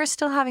and we're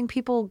still having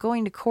people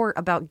going to court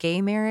about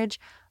gay marriage.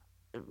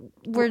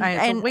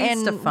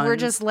 We're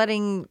just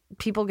letting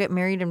people get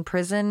married in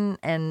prison,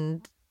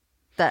 and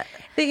that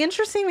the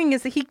interesting thing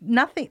is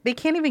that they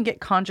can't even get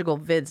conjugal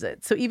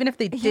visits. So even if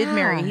they did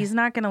marry, he's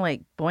not gonna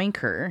like boink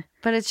her.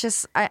 But it's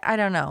just I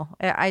don't know.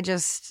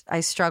 I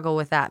struggle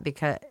with that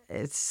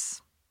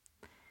because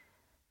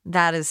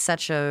that is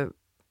such a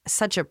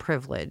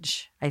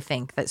privilege, I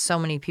think, that so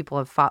many people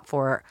have fought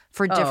for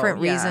different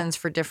reasons,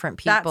 for different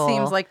people. That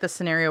seems like the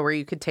scenario where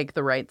you could take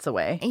the rights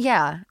away.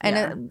 Yeah.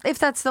 And if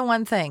that's the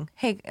one thing,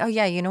 hey,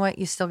 you know what?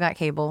 You still got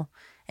cable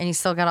and you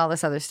still got all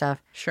this other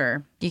stuff.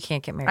 Sure. You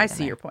can't get married. I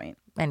see your point.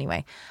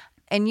 Anyway.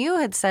 And you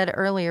had said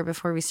earlier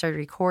before we started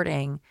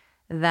recording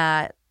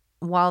that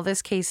while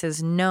this case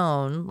is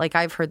known, like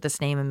I've heard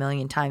this name a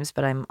million times,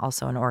 but I'm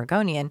also an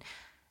Oregonian,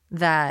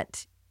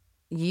 that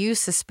you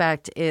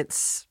suspect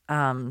it's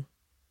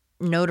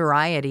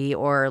notoriety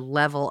or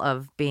level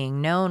of being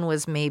known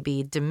was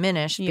maybe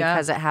diminished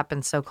because it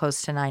happened so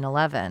close to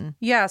 9/11.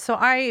 Yeah, so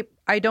I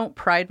don't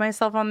pride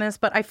myself on this,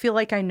 but I feel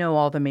like I know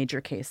all the major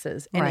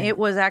cases. And it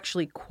was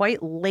actually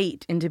quite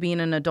late into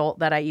being an adult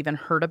that I even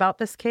heard about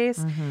this case.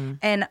 Mm-hmm.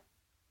 And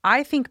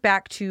I think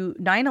back to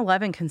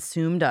 9/11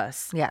 consumed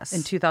us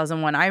in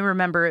 2001. I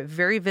remember it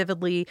very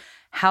vividly,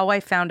 how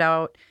I found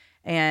out.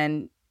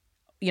 And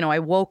you know, I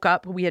woke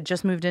up. We had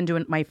just moved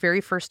into my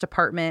very first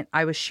apartment.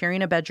 I was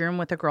sharing a bedroom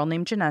with a girl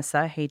named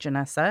Janessa. Hey,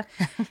 Janessa.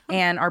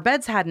 And our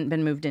beds hadn't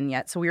been moved in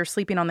yet. So we were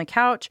sleeping on the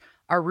couch.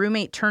 Our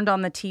roommate turned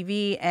on the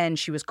TV and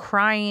she was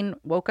crying,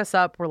 woke us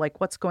up. We're like,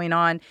 what's going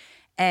on?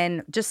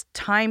 And just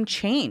time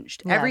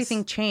changed. Yes.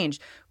 Everything changed.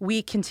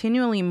 We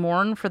continually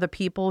mourn for the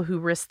people who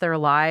risked their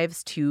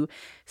lives to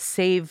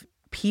save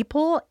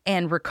people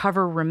and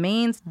recover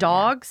remains,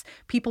 dogs.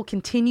 People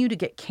continue to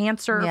get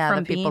cancer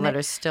from the people that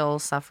are still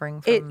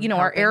suffering from it. You know,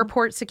 our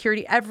airport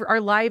security,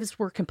 our lives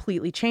were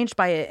completely changed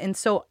by it. And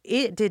so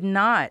it did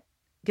not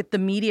get the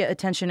media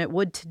attention it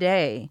would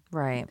today.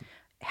 Right.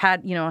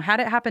 Had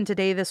it happened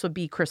today, this would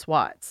be Chris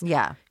Watts.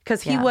 Yeah.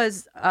 Because he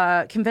was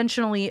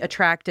conventionally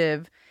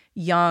attractive,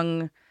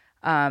 young,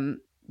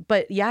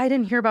 but I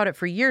didn't hear about it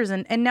for years.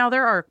 And now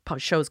there are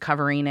shows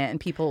covering it and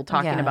people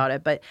talking about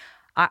it. But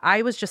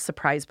I was just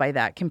surprised by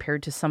that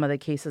compared to some of the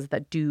cases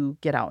that do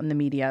get out in the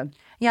media.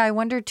 Yeah, I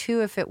wonder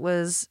too if it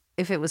was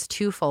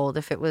twofold.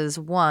 If it was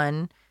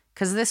one,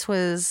 because this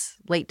was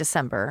late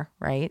December,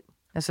 right?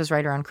 This was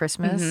right around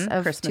Christmas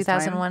of Christmas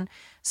 2001. Time.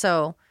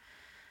 So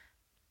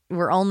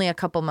we're only a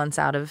couple months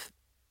out of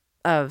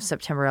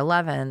September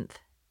 11th,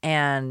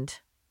 and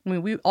I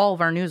mean, all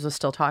of our news was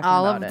still talking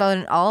about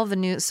it. All of the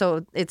news.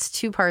 So it's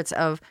two parts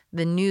of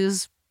the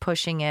news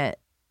pushing it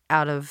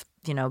out of,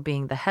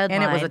 being the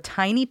headline. And it was a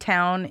tiny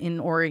town in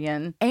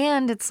Oregon.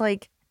 And it's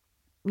like,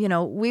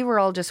 we were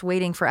all just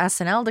waiting for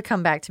SNL to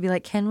come back to be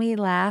like, can we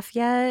laugh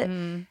yet?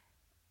 Mm.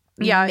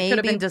 Yeah, it could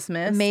have been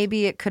dismissed.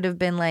 Maybe it could have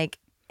been like,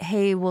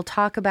 hey, we'll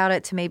talk about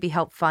it to maybe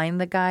help find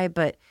the guy,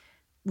 but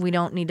we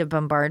don't need to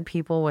bombard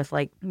people with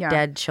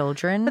dead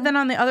children. But then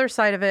on the other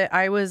side of it,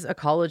 I was a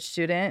college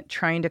student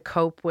trying to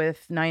cope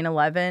with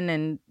 9/11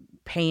 and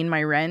paying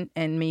my rent,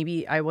 and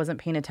maybe I wasn't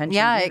paying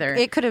attention either.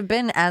 It could have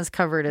been as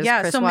covered as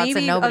Chris so Watts, maybe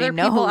and nobody other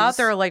knows. People out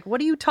there are like, what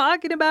are you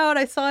talking about?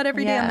 I saw it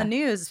every day on the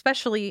news,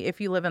 especially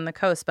if you live in the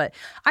coast. But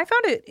I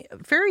found it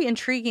very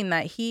intriguing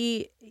that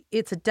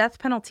it's a death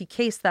penalty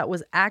case that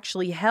was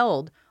actually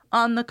held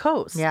on the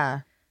coast.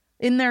 Yeah.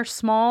 In their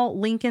small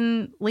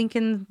Lincoln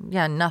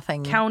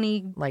nothing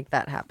county like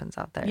that happens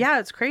out there. Yeah,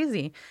 it's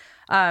crazy.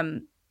 But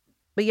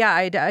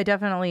I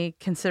definitely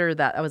consider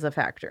that was a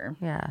factor.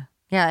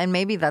 Yeah, and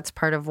maybe that's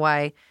part of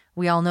why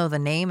we all know the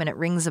name and it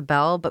rings a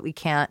bell, but we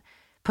can't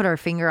put our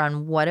finger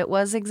on what it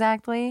was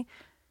exactly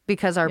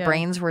because our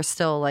brains were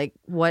still like,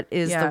 what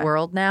is the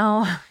world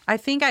now? I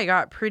think I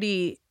got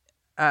pretty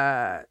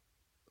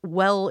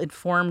well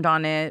informed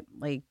on it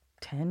like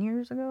 10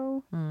 years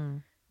ago.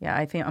 Yeah,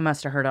 I think I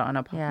must have heard it on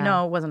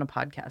no, it wasn't a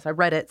podcast. I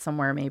read it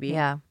somewhere maybe.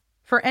 Yeah.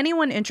 For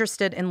anyone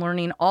interested in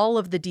learning all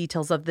of the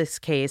details of this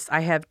case,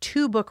 I have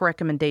 2 book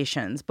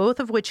recommendations, both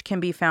of which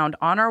can be found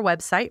on our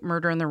website,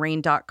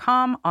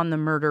 murderintherain.com, on the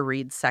Murder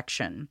Read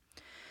section.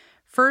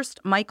 First,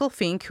 Michael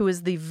Fink, who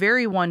is the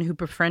very one who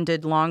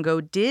befriended Longo,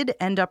 did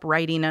end up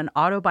writing an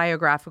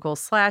autobiographical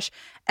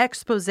 /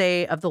 expose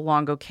of the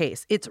Longo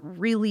case. It's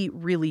really,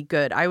 really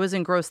good. I was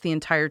engrossed the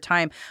entire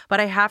time,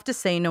 but I have to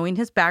say, knowing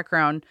his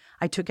background,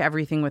 I took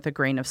everything with a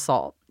grain of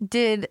salt.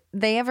 Did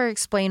they ever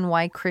explain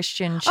why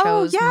Christian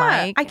chose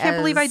Mike? I can't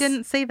believe I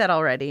didn't say that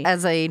already.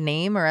 As a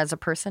name or as a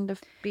person to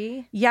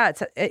be? Yeah,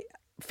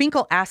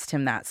 Finkel asked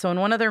him that. So in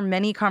one of their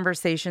many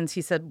conversations,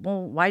 he said,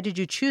 well, why did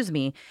you choose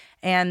me?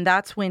 And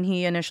that's when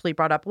he initially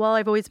brought up, well,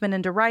 I've always been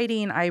into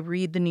writing. I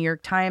read the New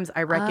York Times.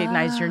 I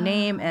recognize your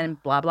name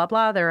and blah, blah,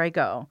 blah. There I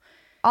go.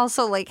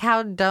 Also, like,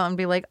 how dumb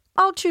be like,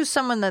 I'll choose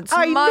someone that's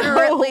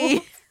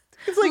moderately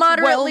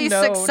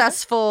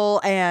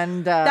successful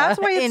and that's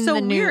why it's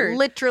so weird.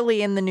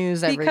 Literally in the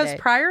news every day. Because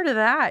prior to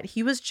that,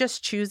 he was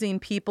just choosing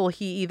people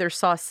he either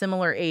saw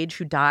similar age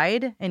who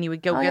died and he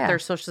would go get their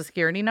social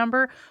security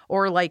number,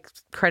 or like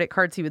credit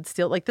cards he would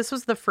steal. Like, this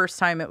was the first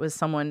time it was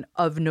someone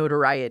of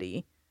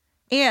notoriety.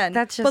 And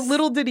but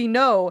little did he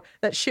know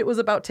that shit was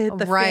about to hit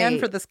the fan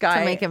for this guy.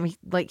 To make him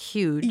like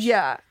huge.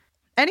 Yeah.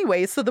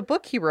 Anyway, so the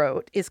book he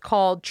wrote is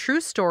called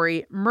True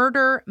Story,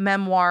 Murder,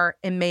 Memoir,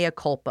 and Mea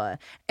Culpa.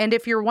 And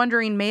if you're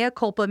wondering, mea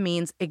culpa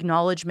means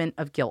acknowledgement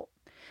of guilt.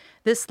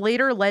 This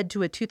later led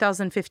to a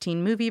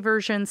 2015 movie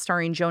version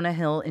starring Jonah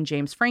Hill and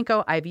James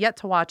Franco. I've yet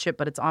to watch it,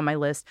 but it's on my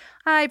list.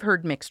 I've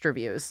heard mixed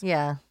reviews.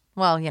 Yeah.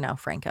 Well, you know,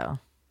 Franco.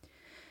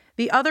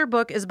 The other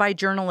book is by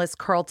journalist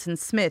Carlton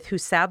Smith, who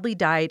sadly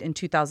died in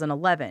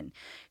 2011.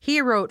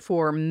 He wrote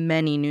for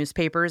many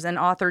newspapers and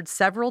authored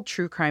several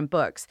true crime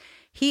books.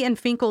 He and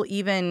Finkel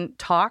even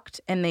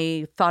talked and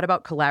they thought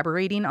about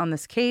collaborating on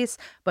this case,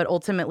 but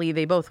ultimately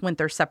they both went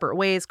their separate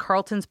ways.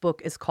 Carlton's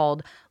book is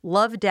called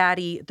Love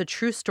Daddy, The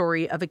True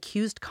Story of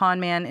Accused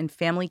Conman and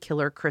Family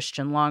Killer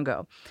Christian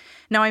Longo.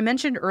 Now, I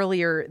mentioned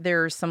earlier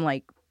there's some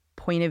like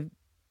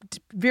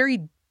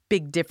very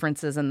big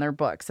differences in their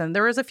books, and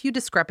there is a few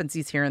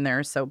discrepancies here and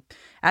there. So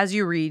as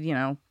you read, you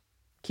know,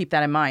 keep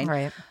that in mind.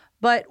 Right.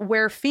 But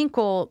where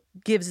Finkel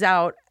gives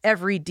out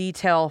every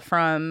detail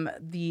from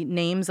the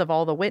names of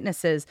all the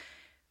witnesses,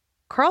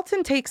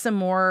 Carlton takes a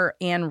more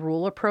Anne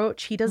Rule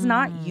approach. He does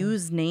not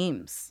use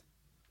names.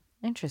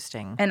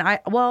 Interesting. And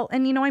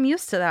you know, I'm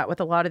used to that with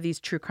a lot of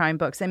these true crime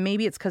books. And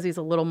maybe it's because he's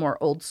a little more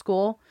old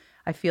school.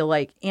 I feel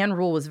like Anne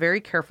Rule was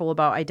very careful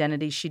about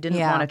identity. She didn't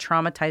want to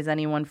traumatize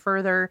anyone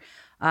further.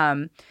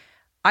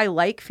 I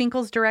like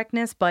Finkel's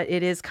directness, but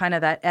it is kind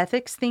of that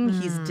ethics thing.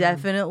 He's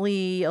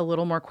definitely a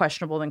little more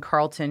questionable than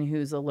Carlton,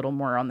 who's a little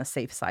more on the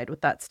safe side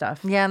with that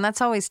stuff. Yeah, and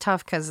that's always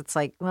tough because it's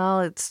like,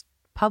 well, it's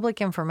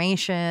public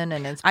information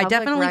and it's public I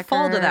definitely record.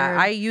 fall to that.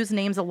 I use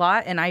names a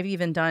lot, and I've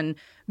even done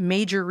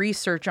major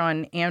research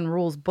on Anne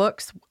Rule's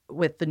books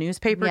with the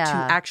newspaper to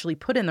actually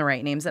put in the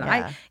right names. And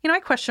I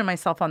question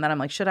myself on that. I'm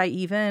like, should I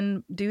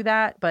even do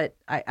that? But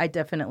I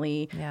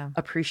definitely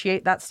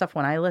appreciate that stuff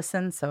when I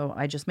listen. So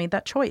I just made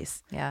that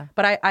choice. Yeah.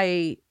 But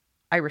I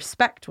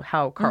respect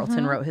how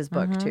Carlton wrote his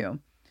book too.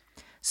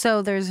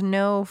 So there's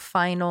no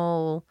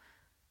final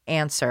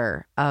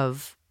answer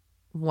of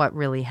what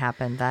really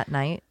happened that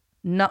night?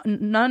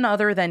 None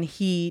other than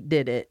he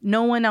did it.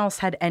 No one else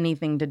had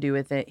anything to do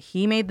with it.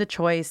 He made the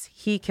choice.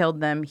 He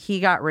killed them. He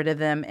got rid of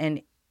them.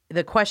 And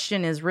the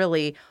question is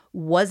really,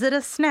 was it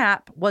a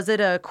snap? Was it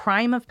a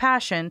crime of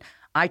passion?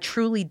 I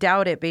truly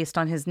doubt it based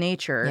on his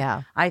nature.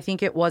 Yeah. I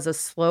think it was a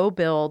slow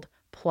build,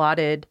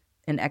 plotted,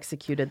 and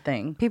executed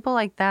thing. People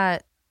like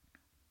that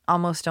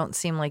almost don't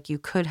seem like you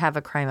could have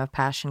a crime of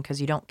passion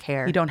because you don't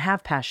care. You don't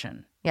have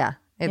passion. Yeah.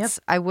 It's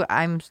I'm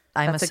a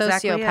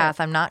sociopath.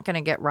 I'm not going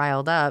to get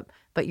riled up,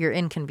 but you're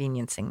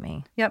inconveniencing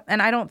me. Yep.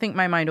 And I don't think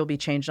my mind will be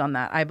changed on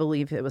that. I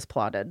believe it was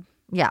plotted.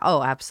 Yeah.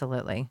 Oh,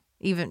 absolutely.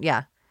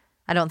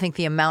 I don't think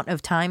the amount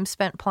of time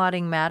spent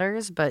plotting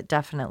matters, but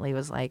definitely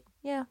was like,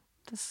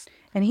 this.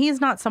 And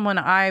he's not someone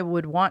I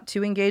would want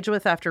to engage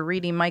with after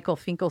reading Michael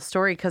Finkel's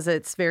story, because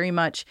it's very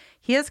much,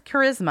 he has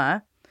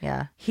charisma.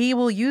 Yeah. He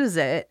will use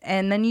it,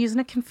 and then he's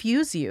going to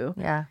confuse you.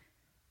 Yeah.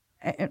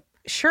 And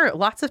sure,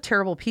 lots of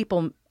terrible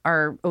people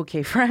are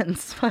okay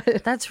friends,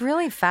 but that's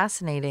really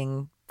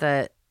fascinating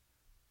that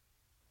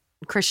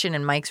Christian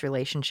and Mike's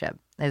relationship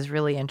is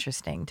really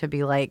interesting to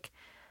be like,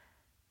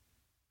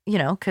 you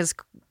know, because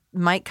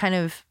Mike kind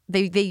of,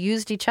 they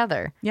used each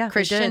other. Yeah,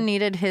 Christian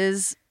needed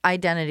his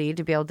identity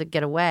to be able to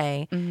get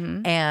away,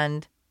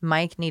 and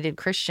Mike needed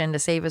Christian to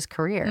save his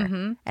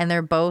career. And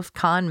they're both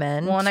con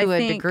men to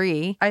a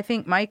degree. I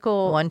think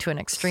Michael, one to an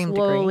extreme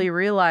slowly degree,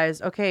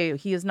 realized, okay,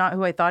 he is not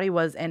who I thought he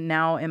was, and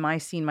now am I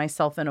seeing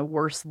myself in a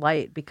worse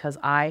light because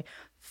I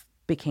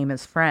became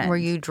his friend. Were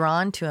you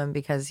drawn to him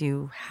because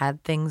you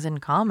had things in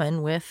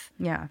common with?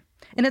 Yeah.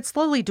 And it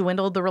slowly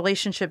dwindled. The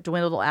relationship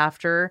dwindled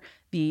after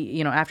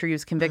after he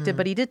was convicted,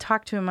 but he did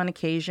talk to him on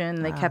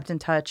occasion. They kept in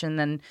touch, and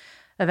then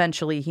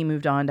eventually he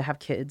moved on to have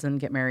kids and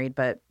get married.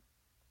 But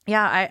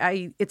yeah,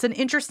 it's an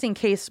interesting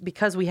case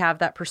because we have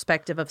that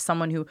perspective of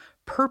someone who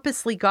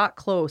purposely got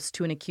close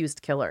to an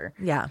accused killer.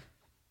 Yeah.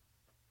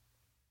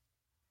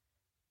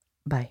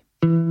 Bye.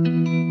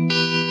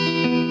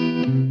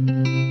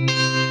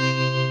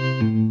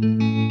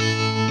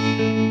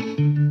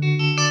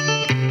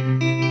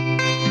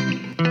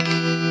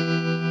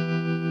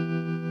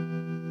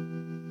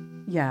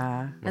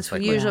 Yeah. That's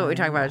usually what we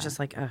talk about. It's just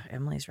like,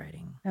 Emily's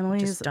writing.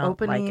 Emily's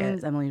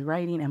openings, Emily's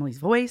writing, Emily's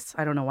voice.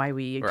 I don't know why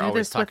we do this with her. We're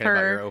always talking about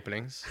your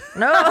openings.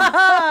 No.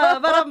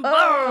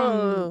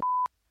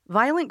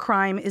 Violent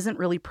crime isn't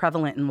really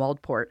prevalent in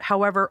Waldport.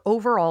 However,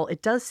 overall,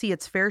 it does see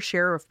its fair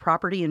share of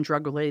property and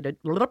drug-related...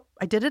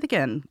 I did it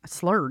again. I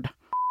slurred.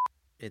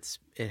 It's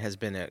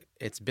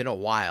been a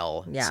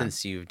while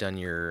since you've done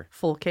your...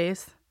 Full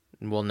case?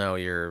 Well, no,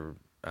 your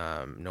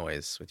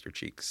noise with your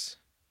cheeks.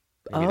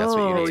 Maybe that's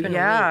what you need. It's been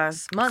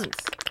weeks,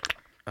 months.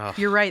 Oh,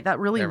 you're right. That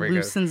really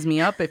loosens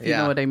me up, if you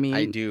know what I mean.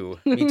 I do.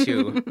 Me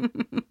too.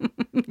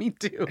 Me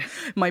too.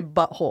 My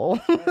butthole.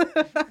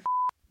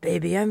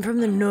 Baby, I'm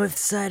from the north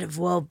side of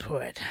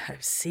Waldport.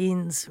 I've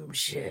seen some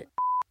shit.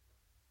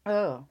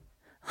 Oh.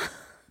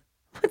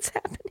 What's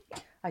happening?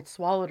 I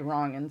swallowed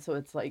wrong, and so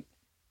it's like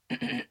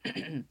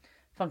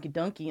funky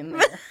dunky in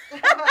there.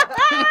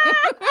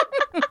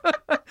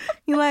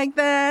 You like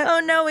that? Oh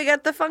no, we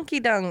got the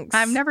funky dunks.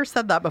 I've never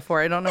said that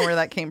before. I don't know where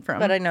that came from.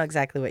 But I know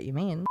exactly what you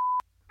mean.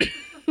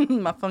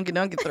 My funky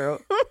dunky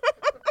throat.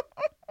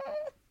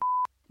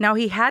 Now,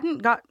 he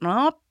hadn't got...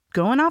 Oh,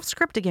 going off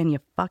script again, you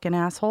fucking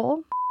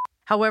asshole.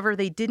 However,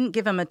 they didn't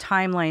give him a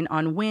timeline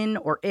on when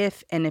or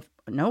if, and if...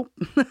 Nope.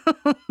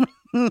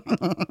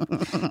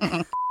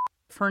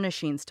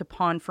 Furnishings to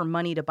pawn for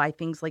money to buy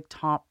things like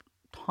top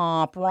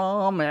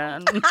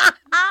ramen.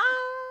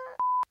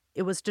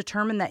 It was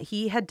determined that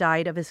he had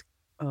died of his...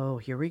 Oh,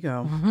 here we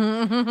go.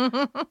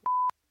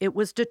 It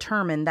was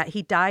determined that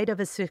he died of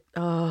his...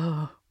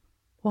 Oh,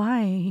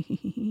 why?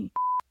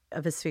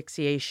 Of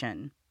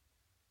asphyxiation.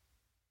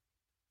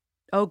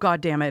 Oh, God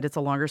damn it. It's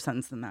a longer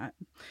sentence than that.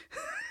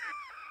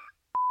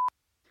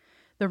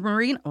 The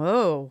Marine...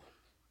 Oh,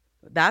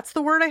 that's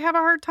the word I have a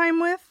hard time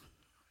with?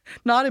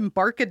 Not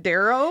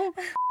Embarcadero?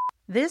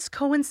 This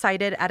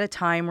coincided at a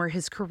time where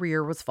his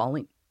career was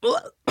falling...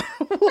 What?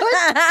 What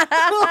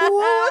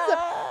was it?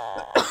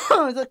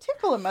 There's a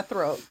tickle in my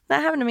throat.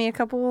 That happened to me a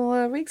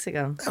couple weeks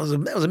ago. That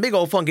was a big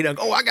old funky dunk.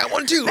 Oh, I got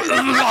one too.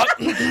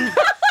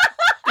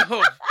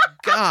 Oh,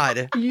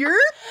 God. Your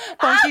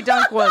funky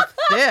dunk was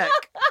thick.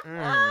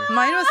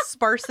 Mine was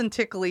sparse and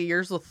tickly.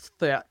 Yours was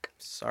thick.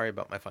 Sorry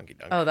about my funky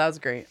dunk. Oh, that was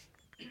great.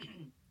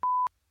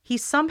 He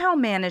somehow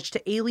managed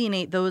to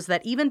alienate those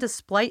that even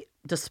despite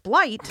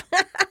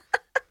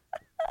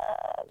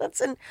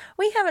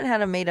We haven't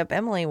had a made-up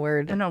Emily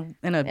word in a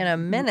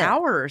minute,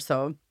 hour or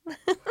so.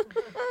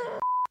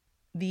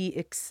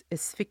 The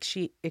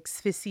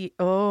asphyxi.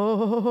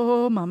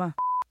 Oh, mama,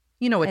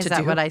 you know what to do. Is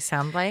that what I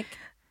sound like?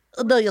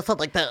 No, you sound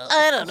like that.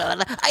 I don't know.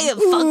 I have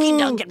funky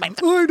dunk in my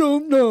throat. I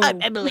don't know.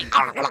 I'm Emily.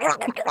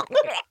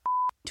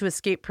 To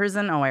escape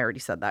prison. Oh, I already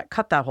said that.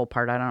 Cut that whole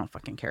part out. I don't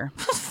fucking care.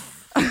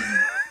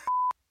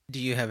 Do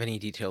you have any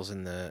details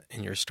in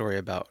your story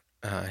about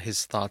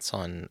his thoughts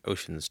on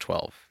Ocean's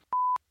 12?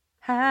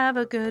 Have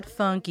a good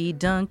funky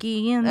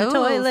dunky in the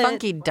toilet.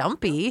 Funky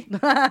dumpy.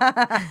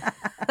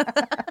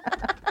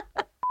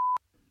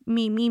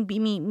 Me,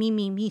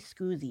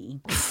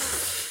 scoozy.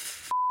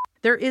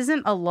 There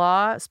isn't a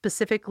law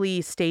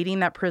specifically stating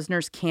that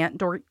prisoners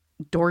can't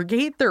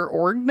dorgate their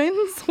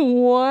organs.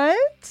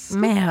 What?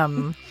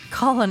 Ma'am,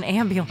 call an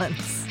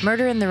ambulance.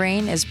 Murder in the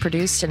Rain is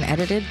produced and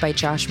edited by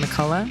Josh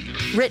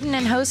McCullough. Written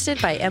and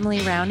hosted by Emily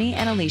Rowney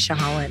and Alicia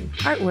Holland.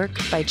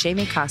 Artwork by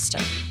Jamie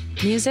Costa.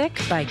 Music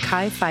by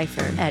Kai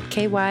Pfeiffer at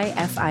kyfifer.com.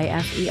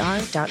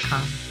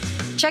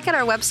 Check out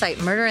our website,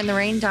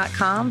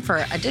 murderintherain.com,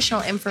 for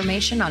additional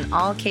information on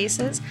all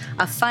cases,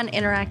 a fun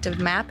interactive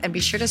map, and be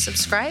sure to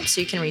subscribe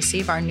so you can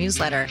receive our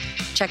newsletter.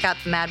 Check out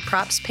the Mad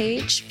Props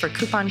page for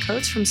coupon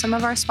codes from some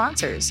of our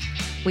sponsors.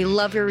 We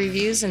love your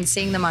reviews and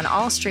seeing them on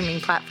all streaming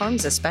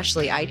platforms,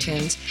 especially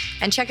iTunes.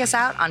 And check us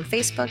out on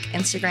Facebook,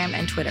 Instagram,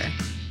 and Twitter.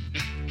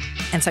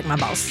 And suck my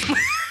balls.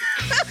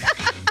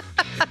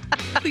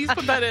 Please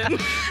put that in.